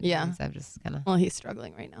 Cuba movies. Yeah. I've just kind of. Well, he's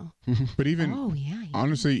struggling right now. But even Oh yeah.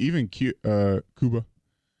 honestly, even Cuba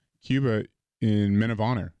in Men of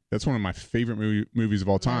Honor. That's one of my favorite movies of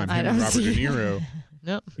all time. I Him and don't Robert De see- Niro,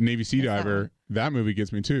 Nope. Navy Sea What's that Diver. one? That movie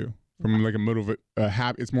gets me too. From like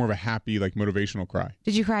it's more of a happy, like motivational cry.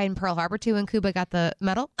 Did you cry in Pearl Harbor too when Cuba got the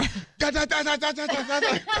medal? I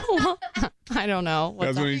don't know.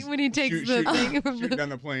 That's when he takes the thing from shooting the. down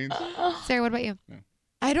the planes. Sarah, what about you?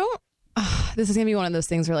 I don't. This is gonna be one of those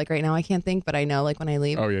things where, like, right now I can't think, but I know, like, when I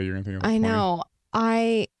leave, Oh yeah, you're gonna think of like I 20. know.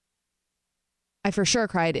 I for sure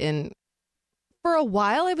cried in. For a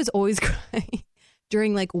while, I was always crying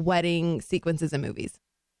during like wedding sequences in movies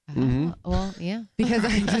Mhm. Well, yeah. because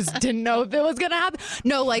I just didn't know if it was gonna happen.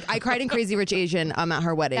 No, like I cried in Crazy Rich Asian at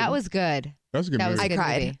her wedding. That was good. That was a good That was movie. I good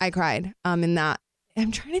cried. movie. I cried. In that,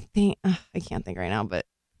 I'm trying to think. I can't think right now, but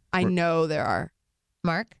I know there are.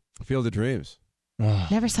 Mark, Field of Dreams.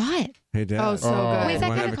 Ugh. never saw it. Hey, Dad. Oh, so good. Wait, is that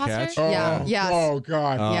Wanna Kevin have a Costner? catch? Oh, Yeah. Yes. Oh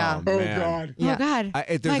God. Yeah. Oh man. God. Yeah. Oh God.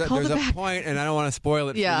 There's Mike, hold a it back. point, and I don't want to spoil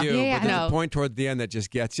it Yeah. for you, Yeah, yeah, but there's no. a point toward the end that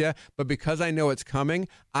just gets you. But because I know it's coming,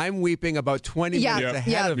 I'm weeping about 20 Yeah. minutes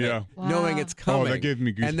Yeah. ahead of Yeah. it, Wow. knowing it's Oh, coming. that gives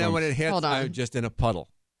me goosebumps. and then when it hits, Hold on. I'm just in a puddle.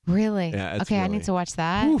 Really? Yeah, it's okay, I really- need to watch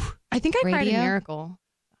that. I think I cried in Radio?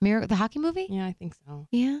 Miracle. The hockey movie? Yeah, I think so.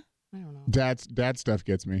 Yeah. I don't know. Dad stuff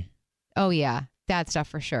gets me. Oh yeah, that stuff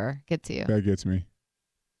for sure gets you. That gets me.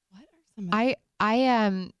 What are some? I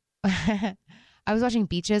I was watching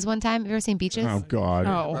Beaches one time. Have you ever seen Beaches? Oh God.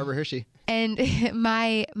 Oh. Barbara Hershey. And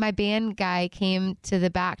my band guy came to the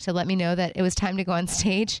back to let me know that it was time to go on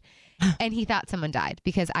stage, and he thought someone died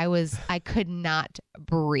because I could not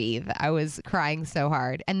breathe. I was crying so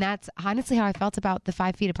hard, and that's honestly how I felt about the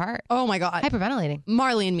 5 Feet Apart. Oh my God. Hyperventilating.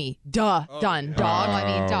 Marley and Me. Duh. Done. yeah. Dog. Oh, I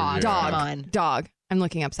mean, dog. yeah. Dog. Come on. Dog. I'm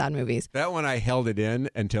looking up sad movies. That one I held it in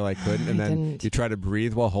until I couldn't, and I then didn't. you try to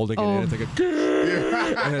breathe while holding it Oh. in. It's like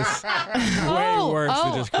and it's way worse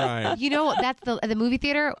than just crying. You know, that's the movie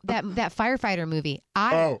theater, that firefighter movie.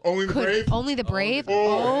 Only the Brave. Only the Brave.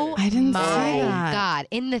 Oh. Oh, I didn't my see that. God!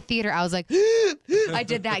 In the theater, I was like, I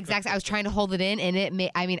did that exact. I was trying to hold it in, and it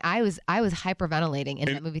made. I mean, I was hyperventilating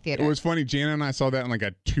in that movie theater. It was funny. Jana and I saw that on like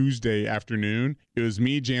a Tuesday afternoon. It was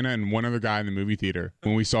me, Jana, and one other guy in the movie theater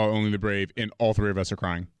when we saw Only the Brave, and all three of us are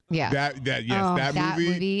crying. Yeah. That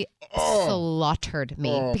movie. Slaughtered me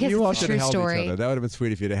Oh. because You all it's a should true have held each story. other. That would have been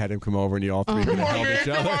sweet if you'd have had him come over and you all three could have held each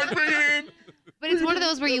other. bring it in. But it's one of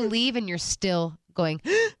those where you leave and you're still going.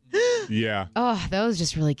 Yeah. Oh, those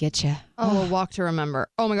just really get you. Oh, A Walk to Remember.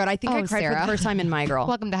 Oh my God. I think I Oh, cried for Sarah. the first time in My Girl.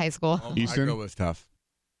 Welcome to high school. Oh, Easton? my girl was tough.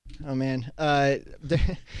 Oh man,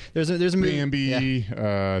 there's a movie. Bambi,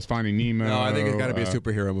 Yeah. Finding Nemo. No, I think it's got to be a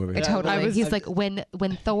superhero movie. Totally. He's like when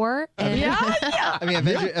Thor and I mean,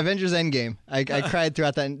 Avengers Endgame. I cried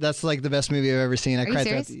throughout that. That's like the best movie I've ever seen. I Are you cried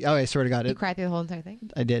serious? throughout. Oh, I swear to God, you cried through the whole entire thing.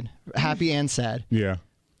 I did. Happy and sad. Yeah.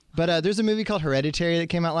 But there's a movie called Hereditary that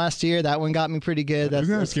came out last year. That one got me pretty good.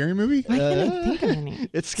 Isn't that a scary movie? Why can't I think of any?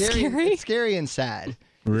 It's scary. Scary? It's scary and sad.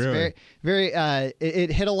 Really? It's very.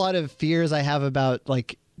 It hit a lot of fears I have about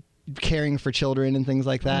like caring for children and things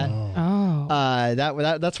like that. Oh.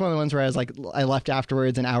 That's one of the ones where I was like, I left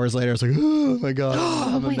afterwards, and hours later I was like, oh my God.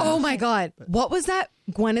 I'm a mess. Oh my God. What was that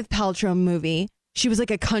Gwyneth Paltrow movie? She was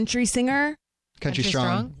like a country singer. Country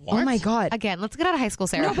Strong. Oh my God. Again, let's get out of high school,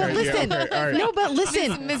 Sarah. No, but Okay, listen. yeah, okay, all right. No, but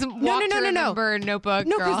listen. Miss No, Walk to no. Remember notebook.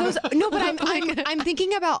 No, girl. because but I'm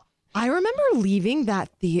thinking about. I remember leaving that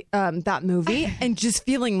movie and just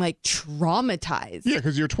feeling like traumatized. Yeah,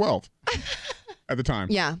 because you're 12 at the time.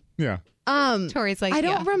 Yeah. Yeah. Tori's like, I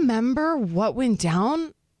don't remember what went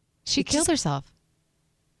down. She killed herself.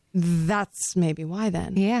 That's maybe why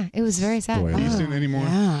then. Yeah, it was very sad. Boy, Decent anymore.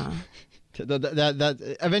 Yeah.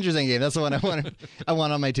 That Avengers Endgame. That's the one I want. I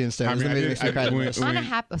want on my tombstone. I It's the mean, movie that makes me cry the most. On a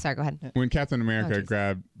happy. Oh, sorry. Go ahead. When Captain America geez.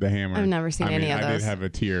 grabbed the hammer, I've never seen any of I did those. have a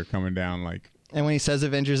tear coming down. Like, And when he says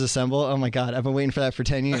Avengers Assemble, oh my God, I've been waiting for that for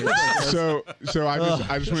 10 years. so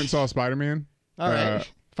I just went and saw Spider-Man. All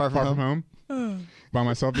right. Far From Home by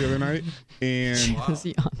myself the other night, and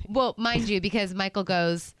Well, mind you, because Michael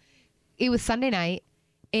goes, it was Sunday night,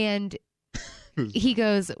 and he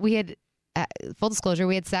goes, we had, full disclosure,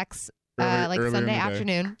 we had sex like earlier in Sunday the day.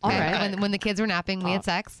 afternoon. All Okay? right. When the kids were napping, we had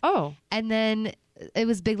sex. Oh. And then it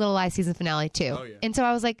was Big Little Lies season finale too. Oh, yeah. And so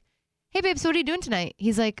I was like, hey, babe, so what are you doing tonight?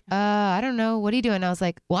 He's like, I don't know. What are you doing? And I was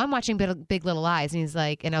like, well, I'm watching Big Little Lies. And he's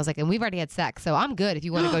like, and I was like, and we've already had sex, so I'm good if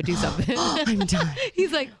you want to go do something. I'm done.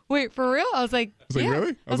 He's like, wait, for real? I was like, like, yeah.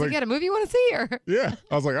 really? I was like, yeah, a movie you want to see? Or yeah,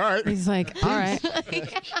 I was like, all right. He's like, all right.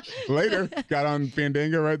 Later, got on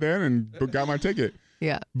Fandango right then and got my ticket.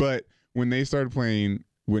 yeah. But when they started playing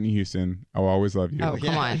Whitney Houston, I'll Always Love You, Oh,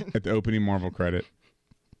 come on. at the opening Marvel credit,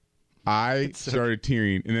 I started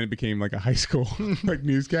tearing, and then it became like a high school like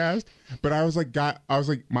newscast. But I was like,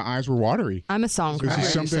 my eyes were watery. I'm a song There's crier.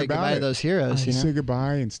 just You something say about goodbye it. to those heroes, you know? Say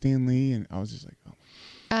goodbye and Stan Lee, and I was just like, oh.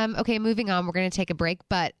 Okay, moving on. We're going to take a break,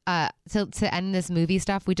 but to end this movie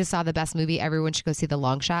stuff, we just saw the best movie. Everyone should go see The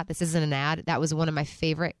Long Shot. This isn't an ad. That was one of my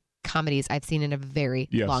favorite comedies I've seen in a very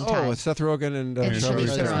Yes. long time. Oh, it's Seth Rogen and It's Charlize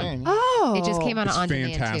Charlize Theron. Theron. Oh. It just came out It's on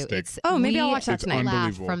demand too. fantastic. It's Oh, maybe I'll watch that It's tonight. laugh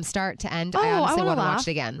unbelievable. from start to end. Oh, I I honestly wanna want to laugh. watch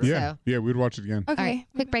it again. Yeah, So. yeah, we'd watch it again. Okay. All right,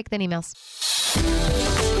 quick break, then emails.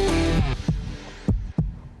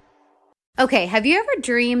 Okay, have you ever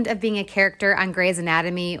dreamed of being a character on Grey's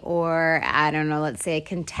Anatomy or, I don't know, let's say a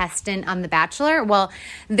contestant on The Bachelor? Well,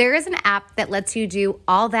 there is an app that lets you do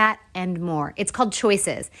all that and more. It's called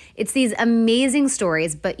Choices. It's these amazing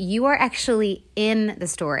stories, but you are actually in the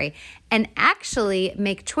story and actually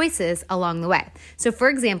make choices along the way. So for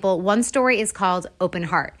example, one story is called Open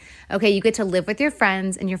Heart. Okay, you get to live with your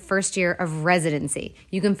friends in your first year of residency.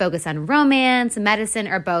 You can focus on romance, medicine,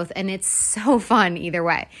 or both, and it's so fun either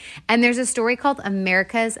way. And there's a story called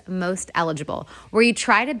America's Most Eligible, where you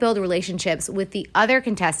try to build relationships with the other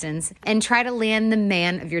contestants and try to land the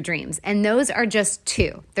man of your dreams. And those are just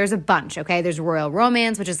two. There's a bunch, okay? There's Royal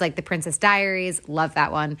Romance, which is like The Princess Diaries. Love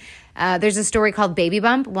that one. There's a story called Baby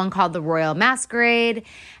Bump, one called The Royal Masquerade.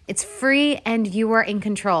 It's free and you are in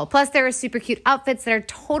control. Plus, there are super cute outfits that are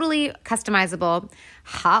totally customizable.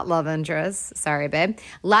 Hot love interests. Sorry, babe.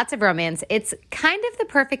 Lots of romance. It's kind of the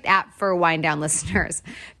perfect app for wind down listeners.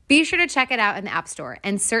 Be sure to check it out in the App Store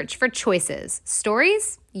and search for Choices.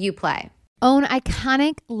 Stories you play. Own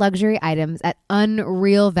iconic luxury items at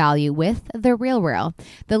unreal value with The RealReal,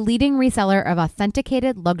 the leading reseller of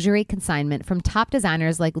authenticated luxury consignment from top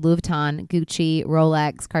designers like Louis Vuitton, Gucci,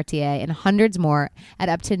 Rolex, Cartier, and hundreds more at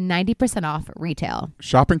up to 90% off retail.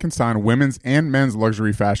 Shop and consign women's and men's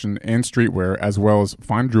luxury fashion and streetwear, as well as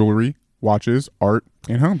fine jewelry, watches, art,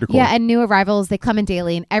 and home decor. Yeah, and new arrivals, they come in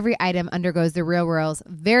daily, and every item undergoes The RealReal's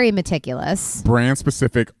very meticulous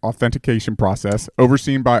brand-specific authentication process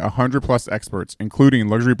overseen by 100+ experts, including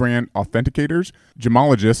luxury brand authenticators,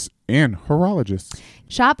 gemologists, and horologists.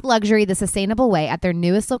 Shop luxury the sustainable way at their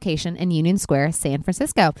newest location in Union Square, San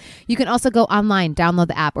Francisco. You can also go online, download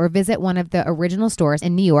the app, or visit one of the original stores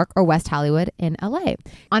in New York or West Hollywood in LA.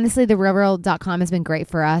 Honestly, therealreal.com has been great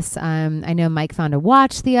for us. I know Mike found a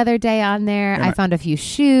watch the other day on there. And I found a few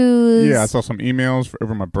shoes. Yeah, I saw some emails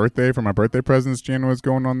over my birthday for my birthday presents. Jana was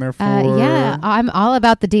going on there for. Yeah, I'm all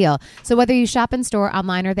about the deal. So whether you shop in store,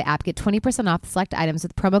 online, or the app, get 20% off select items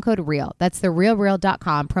with promo code REAL. That's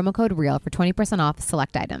therealreal.com, promo code code REAL for 20% off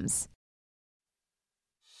select items.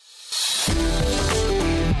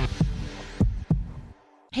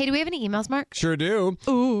 Hey, do we have any emails, Mark? Sure do.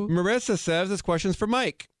 Ooh. Marissa says this question's for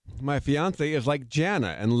Mike. My fiance is like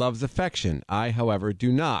Jana and loves affection. I, however,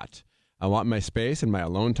 do not. I want my space and my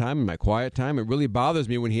alone time and my quiet time. It really bothers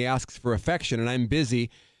me when he asks for affection and I'm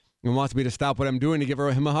busy and wants me to stop what I'm doing to give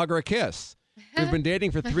him a hug or a kiss. We've been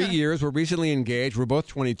dating for 3 years. We're recently engaged. We're both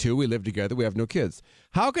 22. We live together. We have no kids.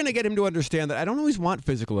 How can I get him to understand that I don't always want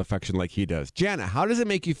physical affection like he does? Jana, how does it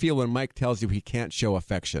make you feel when Mike tells you he can't show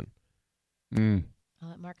affection? I'll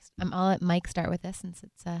let Mike start with this since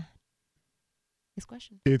it's his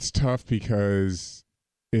question. It's tough because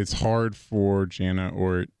it's hard for Jana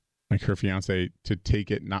or like her fiance to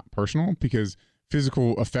take it not personal because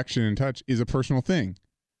physical affection and touch is a personal thing.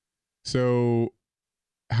 So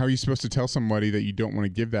how are you supposed to tell somebody that you don't want to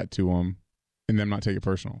give that to them and them not take it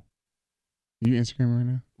personal? Are you Instagram right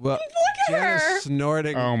now? Well, Jana's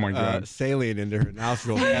snorting saline into her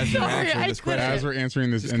nostril as you're answering this question. As we're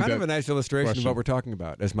answering this, it's kind of a nice illustration of what we're talking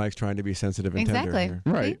about, as Mike's trying to be sensitive and tender here.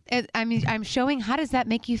 Right. I'm showing how does that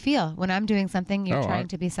make you feel when I'm doing something you're trying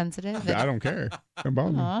to be sensitive. I don't care. Don't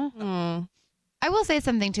bother me. I will say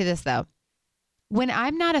something to this though. When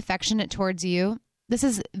I'm not affectionate towards you, this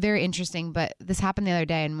is very interesting, but this happened the other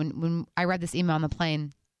day, and when I read this email on the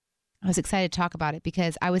plane, I was excited to talk about it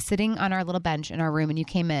because I was sitting on our little bench in our room and you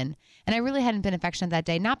came in, and I really hadn't been affectionate that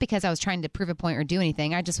day, not because I was trying to prove a point or do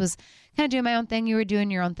anything. I just was kind of doing my own thing. You were doing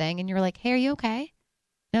your own thing, and you were like, hey, are you okay?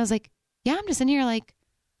 And I was like, yeah, I'm just in here like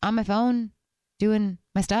on my phone doing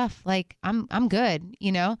my stuff. Like I'm good,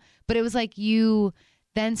 you know? But it was like you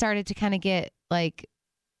then started to kind of get like,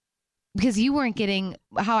 because you weren't getting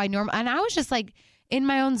how I normally, and I was just like in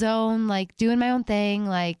my own zone, like doing my own thing,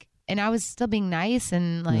 like, and I was still being nice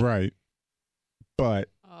and like. Right. But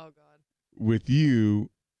with you,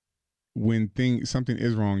 when something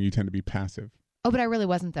is wrong, you tend to be passive. Oh, but I really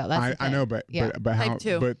wasn't though. That's I know, but how?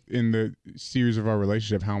 But in the series of our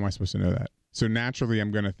relationship, how am I supposed to know that? So naturally,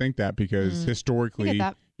 I'm going to think that because historically,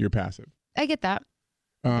 you're passive. I get that,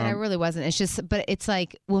 but I really wasn't. It's just, but it's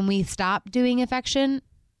like when we stop doing affection,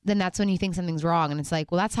 then that's when you think something's wrong, and it's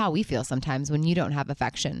like, well, that's how we feel sometimes when you don't have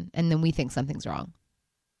affection, and then we think something's wrong.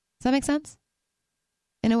 Does that make sense?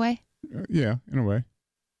 In a way? Yeah, in a way.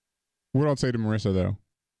 What I'll say to Marissa, though,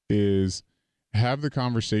 is have the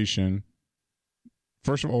conversation,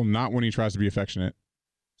 first of all, not when he tries to be affectionate.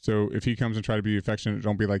 So if he comes and tries to be affectionate,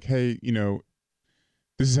 don't be like, hey,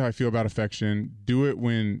 this is how I feel about affection. Do it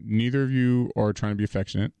when neither of you are trying to be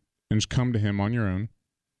affectionate, and just come to him on your own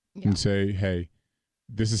and say, hey,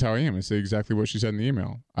 this is how I am. And say exactly what she said in the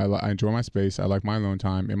email. I enjoy my space. I like my alone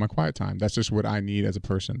time and my quiet time. That's just what I need as a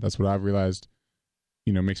person. That's what I've realized,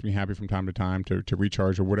 makes me happy from time to time to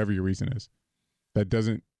recharge or whatever your reason is. That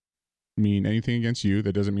doesn't mean anything against you.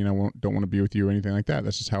 That doesn't mean I don't want to be with you or anything like that.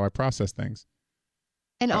 That's just how I process things.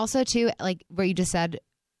 And also too, like where you just said,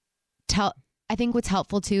 I think what's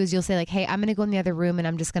helpful too is you'll say like, hey, I'm going to go in the other room and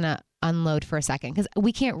I'm just going to unload for a second. Because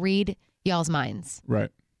we can't read y'all's minds. Right.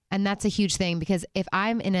 And that's a huge thing because if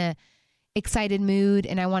I'm in a excited mood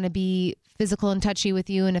and I want to be physical and touchy with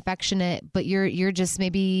you and affectionate, but you're just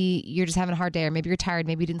having a hard day, or maybe you're tired,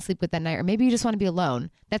 maybe you didn't sleep good that night, or maybe you just want to be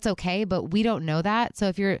alone. That's okay, but we don't know that.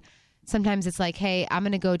 So sometimes it's like, hey, I'm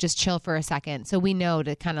going to go just chill for a second. So we know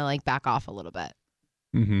to kind of like back off a little bit.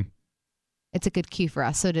 Mm-hmm. It's a good cue for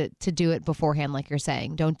us. So to do it beforehand, like you're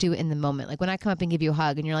saying, don't do it in the moment. Like when I come up and give you a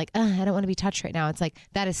hug and you're like, I don't want to be touched right now. It's like,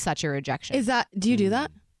 that is such a rejection. Do you do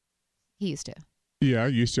that? He used to. Yeah, I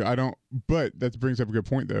used to. I don't, but that brings up a good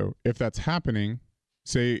point though. If that's happening,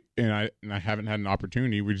 say, and I haven't had an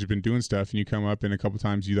opportunity, we've just been doing stuff and you come up and a couple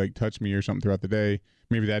times you like touch me or something throughout the day.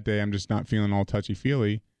 Maybe that day I'm just not feeling all touchy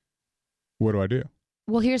feely. What do I do?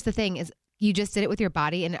 Well, here's the thing is you just did it with your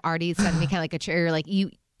body and it already sent me kind of like a chair. Like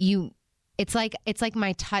you, it's like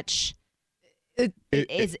my touch.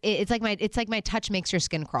 It's like my touch makes your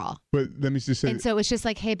skin crawl. But let me just say, and so it's just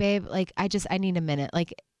like, hey babe, like I need a minute.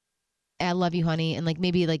 Like, I love you, honey, and like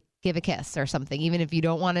maybe like give a kiss or something, even if you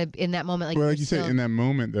don't want to in that moment. Like, well, like you said, in that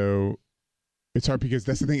moment though, it's hard because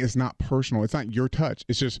that's the thing. It's not personal. It's not your touch.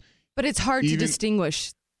 It's just. But it's hard to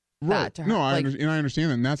distinguish that to her. No, I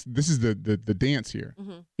understand that. And this is the dance here.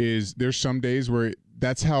 Mm-hmm. Is there's some days where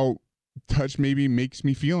that's how touch maybe makes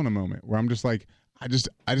me feel in a moment where I'm just like I just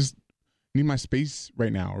need my space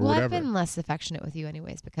right now or whatever. I've been less affectionate with you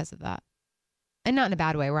anyways because of that. And not in a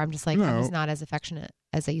bad way where I'm just like, I'm just not as affectionate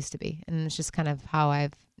as I used to be. And it's just kind of how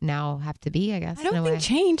I've now have to be, I guess. I don't think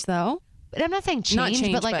change though. But I'm not saying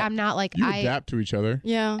change, but like I'm not like you adapt to each other.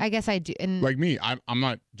 Yeah. I guess I do. And like me, I'm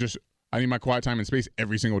not just I need my quiet time and space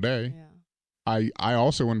every single day. Yeah. I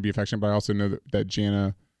also want to be affectionate, but I also know that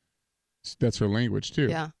Jana, that's her language too.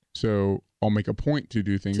 Yeah. So I'll make a point to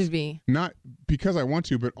do things To be. not because I want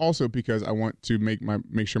to, but also because I want to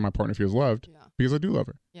make sure my partner feels loved because I do love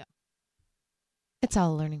her. Yeah. It's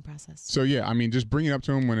all a learning process. So yeah, I mean, just bring it up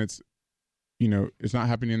to him when it's, it's not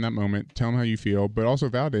happening in that moment. Tell him how you feel, but also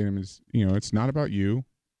validate him. It's not about you.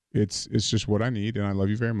 It's just what I need, and I love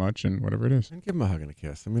you very much, and whatever it is. And give him a hug and a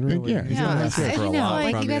kiss. I mean, really. Yeah. he's Yeah. not asking I for a know, lot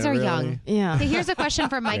like, from you guys are really. young. Yeah. Okay, here's a question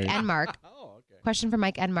for Mike and Mark. Question for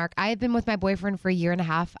Mike and Mark. I have been with my boyfriend for a year and a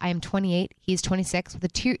half. I am 28. He's 26 with a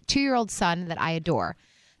two-year-old son that I adore.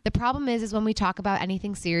 The problem is when we talk about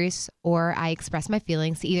anything serious or I express my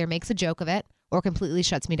feelings, he either makes a joke of it or completely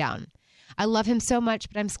shuts me down. I love him so much,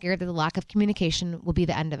 but I'm scared that the lack of communication will be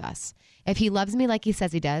the end of us. If he loves me like he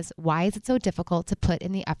says he does, why is it so difficult to put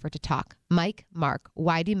in the effort to talk? Mike, Mark,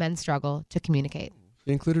 why do men struggle to communicate?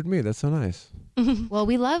 He included me. That's so nice. Well,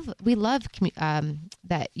 we love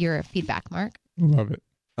that your feedback, Mark. Love it.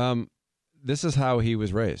 This is how he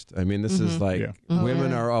was raised. I mean, this is like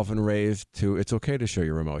women are often raised to, it's okay to show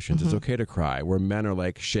your emotions. It's okay to cry, where men are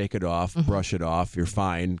like, shake it off, brush it off. You're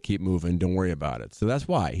fine. Keep moving. Don't worry about it. So that's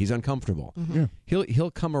why he's uncomfortable. Yeah. He'll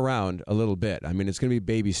come around a little bit. I mean, it's going to be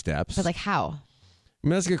baby steps. But like how? I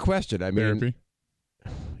mean, that's a good question. I mean, Therapy.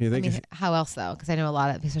 you think How else though? Because I know a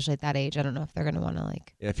lot of, especially at that age, I don't know if they're going to want to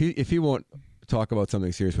like. if he won't talk about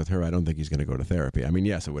something serious with her, I don't think he's going to go to therapy. I mean,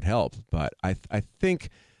 yes, it would help, but I think,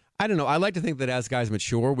 I don't know. I like to think that as guys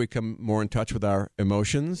mature, we come more in touch with our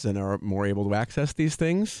emotions and are more able to access these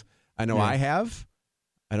things. I know I have.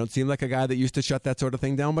 I don't seem like a guy that used to shut that sort of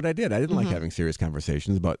thing down, but I did. I didn't like having serious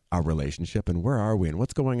conversations about our relationship and where are we and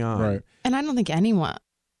what's going on. Right. And I don't think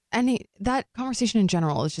that conversation in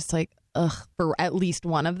general is just like, ugh, for at least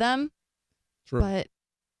one of them. True. But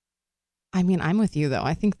I mean, I'm with you though.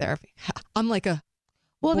 I think therapy. I'm like a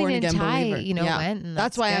Well, I mean, born-again and Ty, believer. Yeah. went. And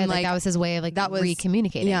That's why good. I'm like, that was his way of like that was-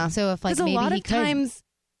 recommunicating. yeah. So if like because maybe a lot he of could. times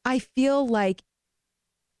I feel like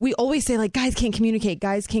we always say like guys can't communicate,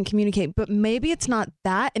 but maybe it's not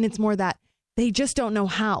that, and it's more that they just don't know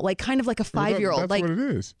how. Like kind of like a 5-year-old. That's Like what it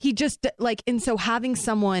is. he just like, and so having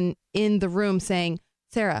someone in the room saying,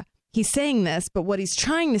 Sarah, he's saying this, but what he's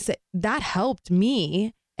trying to say, that helped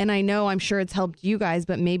me. And I know I'm sure it's helped you guys,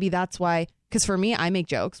 but maybe that's why, because for me, I make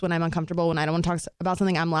jokes when I'm uncomfortable, when I don't want to talk about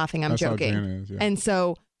something, I'm laughing, I'm That's how joking. Jana is, yeah. And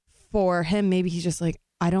so for him, maybe he's just like,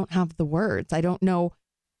 I don't have the words. I don't know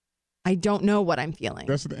what I'm feeling.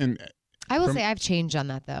 And I will from- say I've changed on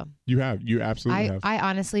that though. you absolutely have. I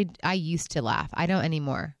honestly, I used to laugh. I don't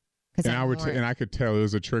anymore. And I could tell it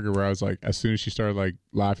was a trigger where I was like, as soon as she started like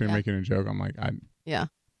laughing and Yeah. making a joke, I'm like, Yeah.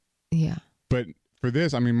 Yeah. But for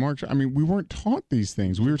this, I mean, Mark, we weren't taught these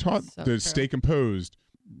things. We were taught So to true. stay composed,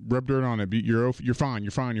 rub dirt on it. You're fine.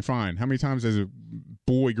 You're fine. You're fine. How many times as a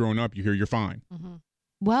boy growing up you hear you're fine?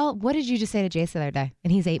 Well, what did you just say to Jace the other day?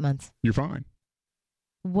 And he's 8 months. You're fine.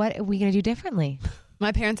 What are we going to do differently?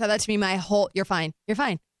 My parents said that to me you're fine. You're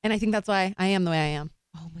fine. And I think that's why I am the way I am.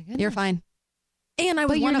 Oh my goodness. You're fine. And I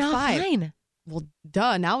was But one you're of not 5. fine. Well,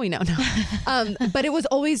 duh. Now we know. No. But it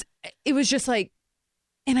was just like,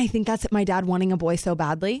 and I think that's my dad wanting a boy so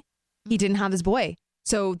badly. He didn't have his boy.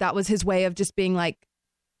 So that was his way of just being like,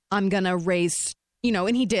 I'm going to raise,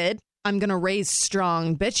 and he did. I'm going to raise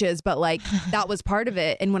strong bitches. But like, that was part of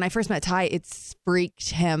it. And when I first met Ty, it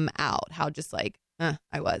freaked him out how just like,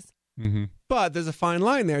 I was. Mm-hmm. But there's a fine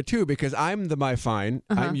line there too, because I'm the my fine,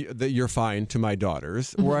 I'm the you're fine to my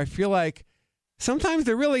daughters, where I feel like sometimes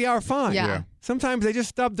they really are fine. Yeah. Sometimes they just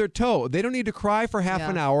stub their toe. They don't need to cry for half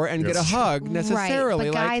an hour and get a Yes. hug necessarily.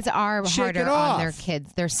 Right. But like, guys are shake harder it on their off.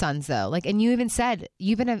 kids, their sons, though. Like, and you even said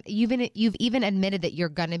you've even admitted that you're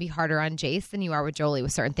gonna be harder on Jace than you are with Jolie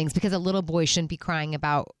with certain things because a little boy shouldn't be crying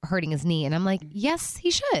about hurting his knee. And I'm like, yes,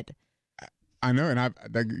 he should. I know, and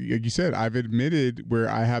like you said, I've admitted where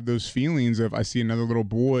I have those feelings of I see another little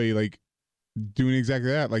boy like doing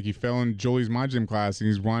exactly that. Like he fell in Jolie's My Gym class and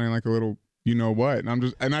he's whining like a little, you know what?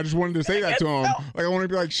 And I just wanted to say that to him. Like I want to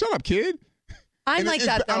be like, shut up, kid. I'm And like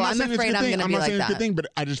it's- that though. not I'm saying it's a afraid good I'm thing. going to I'm be not like saying it's a that. good thing, but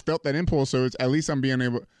I just felt that impulse. So it's at least I'm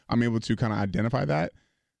able to kind of identify that,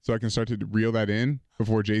 so I can start to reel that in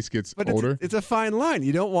before Jace gets But older. it's a fine line.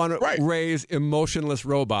 You don't want to Right. raise emotionless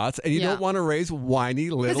robots, and you Yeah. don't want to raise whiny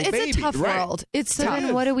little It's babies. a tough Right. world. It's So tough.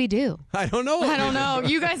 then what do we do? I don't know. I don't know.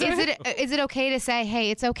 You guys Is it okay to say, hey,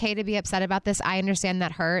 it's okay to be upset about this? I understand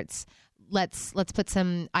that hurts. Let's put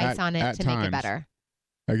some ice on it at to make it times. better.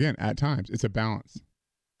 Again, at times it's a balance.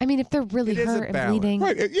 I mean, if they're really It is a hurt and balance. bleeding,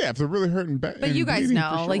 Right? Yeah, if they're really hurting. But you guys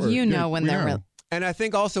know, like, you know when we they're know. real. And I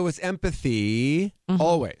think also it's empathy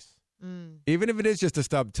always. Even if it is just a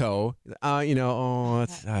stub toe,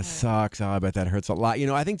 that sucks. Oh, I bet that hurts a lot.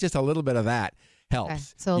 I think just a little bit of that helps. Okay,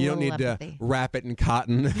 so you don't need empathy. to wrap it in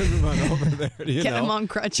cotton and run over there. Get him on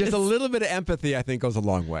crutches. Just a little bit of empathy, I think, goes a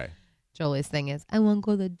long way. Jolie's thing is, I won't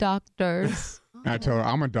go to the doctors. I tell her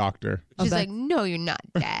I'm a doctor. She's like, no, you're not,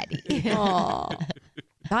 Daddy. Oh,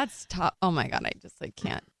 that's tough. Oh my God, I just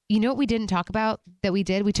can't. You know what we didn't talk about that we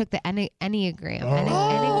did? We took the Enneagram. Oh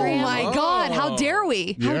Enneagram. my God, how dare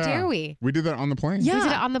we? How Yeah. dare we? We did that on the plane. Yeah. We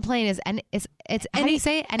did it on the plane. It's how do you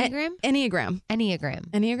say it? Enneagram? Enneagram.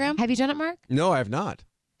 Enneagram. Have you done it, Mark? No, I have not.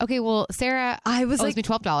 Okay, well, Sarah I was owes me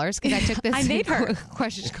 $12 because I took this I made her.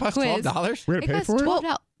 question It costs quiz. $12? We had to pay It costs for it?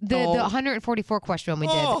 $12. The 144 question we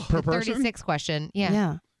did. Oh. Per the person? 36 question. Yeah.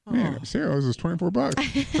 Yeah. Man, Sarah owes us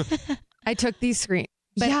 $24. I took these screen.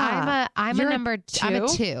 But yeah. I'm You're a number I'm a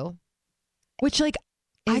 2. Which I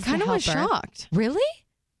Is kind the of was helper. shocked. Really?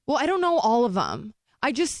 Well, I don't know all of them.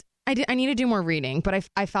 I need to do more reading, but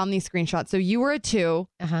I found these screenshots. So you were a 2,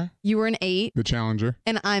 Uh-huh. you were an 8, The Challenger.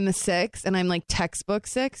 and I'm a 6, and I'm like textbook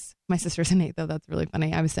 6. My sister's an 8 though. That's really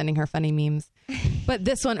funny. I was sending her funny memes. But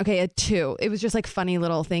this one, okay, a 2. It was just like funny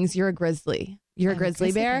little things. You're a grizzly. You're a I'm a grizzly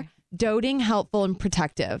grizzly bear. bear. Doting, helpful, and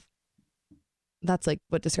protective. That's like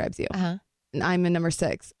what describes you. Uh-huh. And I'm a number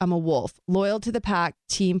 6. I'm a wolf. Loyal to the pack,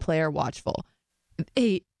 team player, watchful.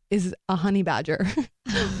 8 is a honey badger.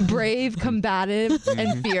 Brave, combative,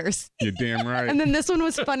 and fierce. You're damn right. And then this one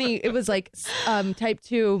was funny. It was like type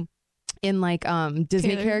 2 in like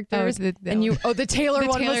Disney Taylor- characters. oh, and you the Taylor The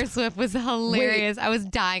one Taylor was Swift was hilarious. I was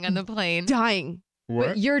dying on the plane. dying. What?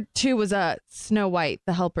 But your 2 was a Snow White,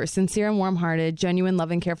 the helper, sincere and warm-hearted, genuine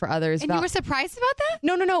love and care for others. And you were surprised about that?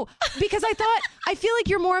 No, because I feel like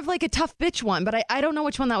you're more of like a tough bitch one, but I don't know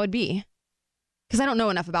which one that would be. Because I don't know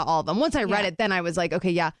enough about all of them. Once I read Yeah. it, then I was like,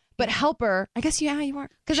 okay, yeah. But helper, I guess, yeah, you are.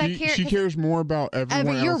 Because I care. She cares more about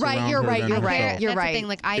everyone You're else right, around you're her right, than you're I right, care, herself. you're that's right. The thing.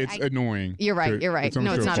 Like It's annoying. You're right, you're right.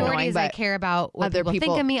 No, it's not Majority annoying, is I but care about what other people think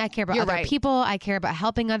people- of me. I care about You're other right. people. I care about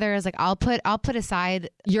helping others. Like I'll put aside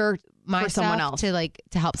you're my for someone stuff else.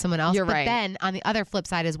 to help someone else. You're but right. then on the other flip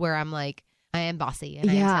side is where I'm like, I am bossy and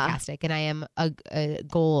I am Yeah. sarcastic and I am a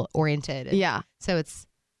goal oriented. Yeah. So it's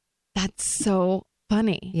That's so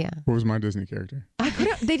funny. yeah. What was my Disney character?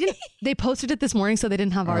 They posted it this morning, so they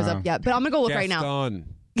didn't have ours up yet. But I'm gonna go look right now.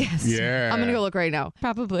 Gaston. Yes. Yeah. I'm gonna go look right now.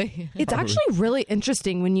 Probably. It's actually really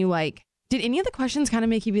interesting when you like. Did any of the questions kind of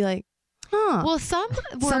make you be like, huh? Well, some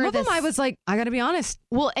of them I was like, I gotta be honest.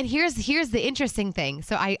 Well, and here's the interesting thing.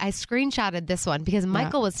 So I screenshotted this one because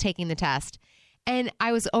Michael was taking the test, and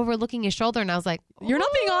I was overlooking his shoulder, and I was like, You're not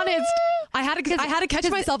being honest. I had to catch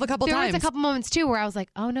myself a couple there times. was a couple moments too where I was like,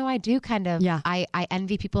 oh no, I do kind of. Yeah. I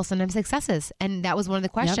envy people sometimes successes, and that was one of the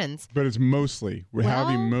questions. But it's mostly. How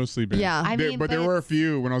have you Well, mostly been? yeah. I mean, but there but were a it's-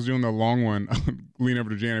 few when I was doing the long one. Lean over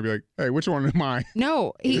to Jan and be like, "Hey, which one am I?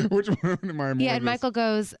 No, Which one am I?" More Yeah, of and this?" Michael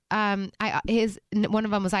goes, one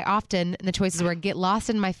of them was I often, and the choices were get lost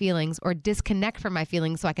in my feelings or disconnect from my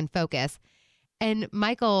feelings so I can focus. And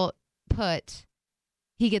Michael put,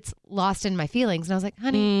 he gets lost in my feelings. And I was like,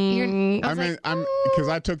 honey, I was like, I'm because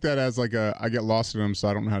I took that as like I get lost in them, so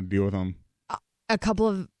I don't know how to deal with them. a couple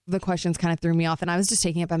of the questions kind of threw me off, and I was just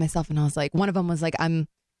taking it by myself. And I was like, one of them was like,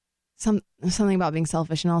 something about being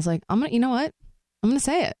selfish, and I was like, you know what? I'm gonna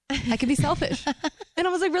say it. I could be selfish, and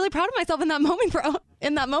I was like really proud of myself in that moment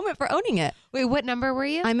for owning it. wait, what number were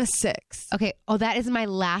you? I'm a 6. Okay. Oh, that is my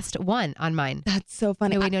last one on mine. That's so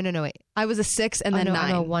funny. No, wait, no, wait. I was a 6 and Oh, then no,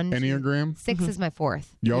 9. no, 1, 2, Enneagram. 6 is my 4th.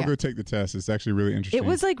 Y'all Yeah. go take the test. It's actually really interesting. It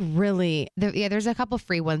was like really. There's a couple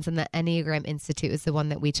free ones, and the Enneagram Institute is the one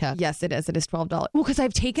that we took. Yes, it is. It is $12. Well, because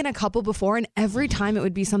I've taken a couple before, and every time it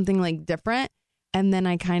would be something like different, and then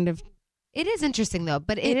I kind of It is interesting though,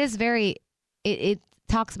 but it is very. It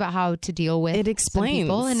talks about how to deal with It some explains.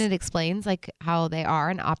 people, and it explains like how they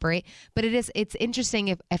are and operate. But it's interesting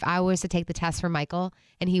if I was to take the test for Michael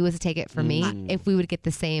and he was to take it for me, if we would get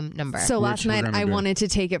the same number. So Which last we're night gonna I do. wanted to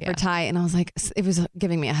take it for Yeah. Ty, and I was like, it was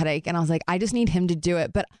giving me a headache, and I was like, I just need him to do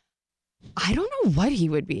it, but I don't know what he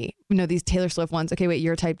would be. These Taylor Swift ones. Okay, wait,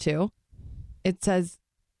 you're type 2. It says,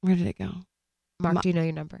 where did it go? Mark, do you know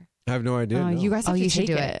your number? I have no idea. no. You guys have to you should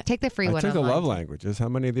take do it. it. Take the free I one. took the online. love languages. How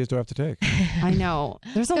many of these do I have to take? I know.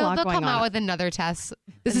 There's a lot They'll going come out on. with another test.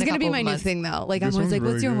 This in is a going to be couple my of new months. thing, though. Like, This I'm always like,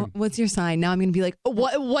 one's really good. what's your sign? Now I'm going to be like,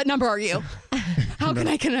 what number are you? How can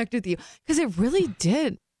I connect with you? Because it really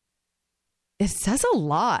did. It says a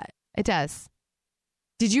lot. It does.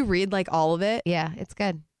 Did you read like all of it? Yeah, it's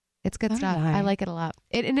good. It's good So stuff. did I. I like it a lot.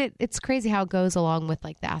 It's crazy how it goes along with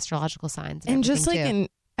like the astrological signs And just like, everything,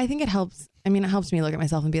 too. I think it helps. I mean, it helps me look at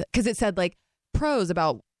myself and be like, because it said like pros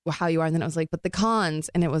about how you are, and then it was like, but the cons,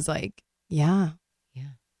 and it was like, yeah.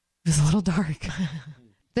 was a little dark.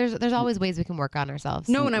 There's always ways we can work on ourselves.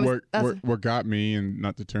 No, when I was what got me, and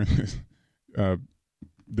not to turn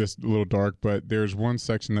this a little dark, but there's one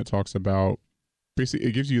section that talks about, basically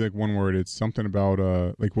it gives you like one word. It's something about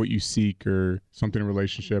like what you seek or something in a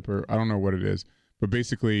relationship, or I don't know what it is, but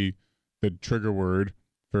basically the trigger word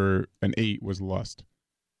for an 8 was lust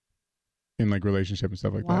in like relationship and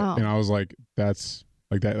stuff like that. And I was like, that's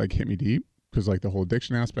like, that like hit me deep, because like the whole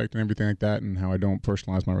addiction aspect and everything like that, and how I don't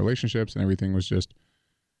personalize my relationships and everything was just,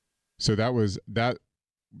 so that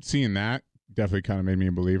seeing that definitely kind of made me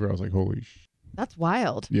a believer. I was like, holy that's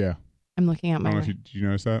wild. Yeah. I'm looking at my. I don't know if did you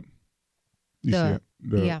notice that? You see it?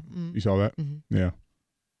 Yeah. You saw that? Mm-hmm. Yeah.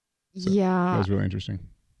 So yeah. That was really interesting.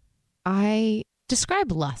 I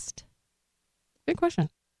describe lust. Good question.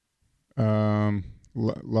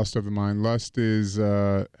 Lust of the mind. Lust is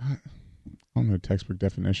I don't know the textbook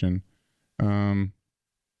definition.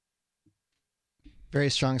 Very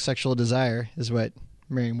strong sexual desire is what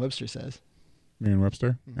Merriam-Webster says.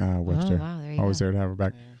 Merriam-Webster? Webster. Oh, wow, there you Always go. there to have her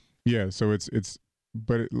back. Yeah, so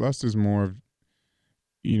lust is more of,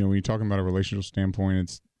 when you're talking about a relational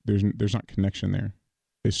standpoint, there's not connection there.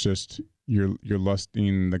 It's just you're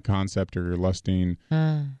lusting the concept, or you're lusting, you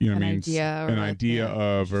know what I mean? Idea, an idea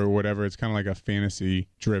of, or whatever. It's kind of like a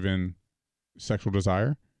fantasy-driven sexual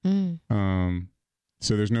desire. So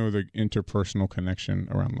there's no interpersonal connection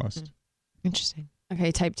around lust. Interesting.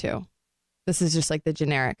 Okay, type 2. This is just like the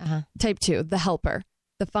generic. Type 2, the helper.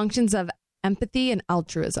 The functions of empathy and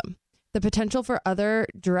altruism. The potential for other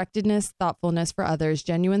directedness, thoughtfulness for others,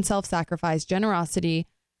 genuine self-sacrifice, generosity,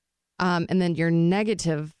 and then your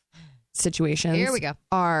negative situations Here we go.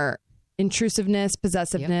 are intrusiveness,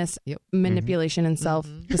 possessiveness, manipulation, and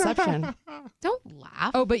self-deception. Don't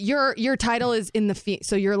laugh. Oh, but your title is in the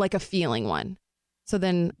so you're like a feeling one. So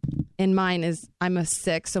then in mine is, I'm a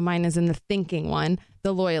 6, so mine is in the thinking one.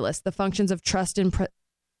 The loyalist, the functions of trust and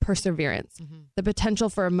perseverance, the potential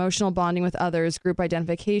for emotional bonding with others, group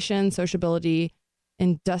identification, sociability,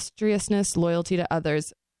 industriousness, loyalty to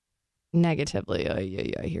others. Negatively,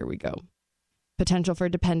 here we go. Potential for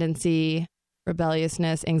dependency,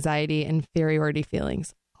 rebelliousness, anxiety, inferiority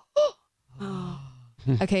feelings.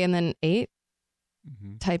 Okay, and then 8,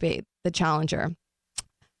 type 8, the challenger.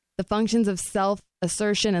 The functions of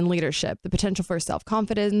self-assertion and leadership, the potential for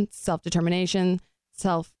self-confidence, self-determination,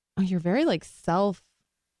 you're very like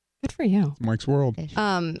good for you. Mike's world.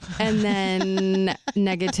 And then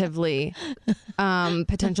negatively,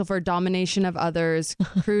 potential for domination of others,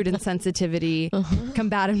 crude insensitivity,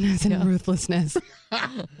 combativeness, and ruthlessness.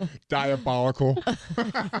 Diabolical.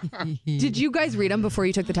 Did you guys read them before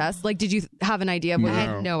you took the test? Like, did you have an idea of what I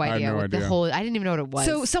had no idea what the whole. I didn't even know what it was.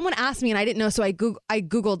 So someone asked me and I didn't know. So I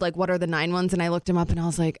Googled like, what are the 9 ones? And I looked them up and I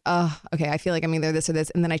was like, okay, I feel like I'm either this or this.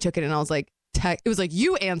 And then I took it and I was like, it was like,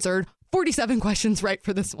 you answered 47 questions right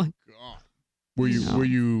for this one. Were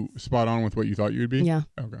you spot on with what you thought you would be? Yeah.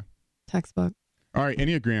 Okay. Textbook. All right,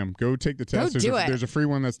 Enneagram. Go take the test. There's a free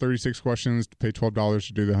one that's 36 questions. Pay $12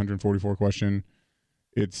 to do the 144 question.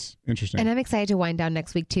 It's interesting. And I'm excited to wind down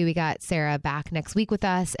next week too. We got Sarah back next week with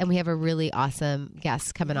us, and we have a really awesome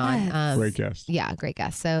guest coming on. Great guest. Yeah, great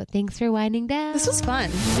guest. So thanks for winding down. This was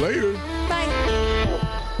fun. Later. Bye.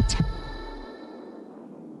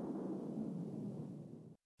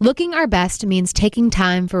 Looking our best means taking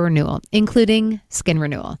time for renewal, including skin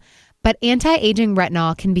renewal. But anti-aging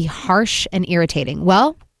retinol can be harsh and irritating.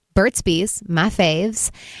 Well, Burt's Bees, my faves,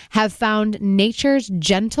 have found nature's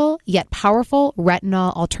gentle yet powerful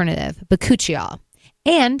retinol alternative, Bakuchiol,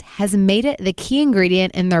 and has made it the key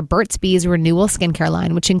ingredient in their Burt's Bees Renewal skincare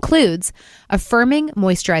line, which includes a firming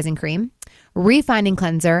moisturizing cream, refining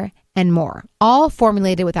cleanser, and more, all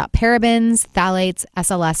formulated without parabens, phthalates,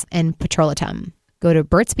 SLS, and petrolatum. Go to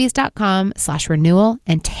burtsbees.com/renewal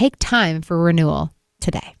and take time for renewal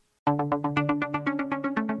today.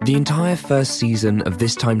 The entire first season of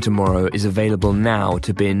This Time Tomorrow is available now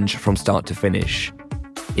to binge from start to finish.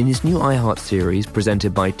 In this new iHeart series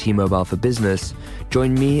presented by T-Mobile for Business,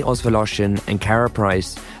 join me, Oz Voloshin, and Kara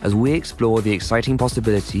Price as we explore the exciting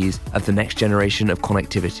possibilities of the next generation of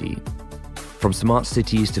connectivity. From smart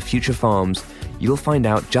cities to future farms, you'll find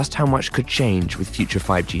out just how much could change with future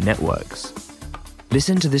 5G networks.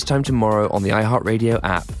 Listen to This Time Tomorrow on the iHeartRadio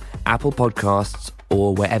app, Apple Podcasts,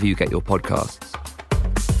 or wherever you get your podcasts.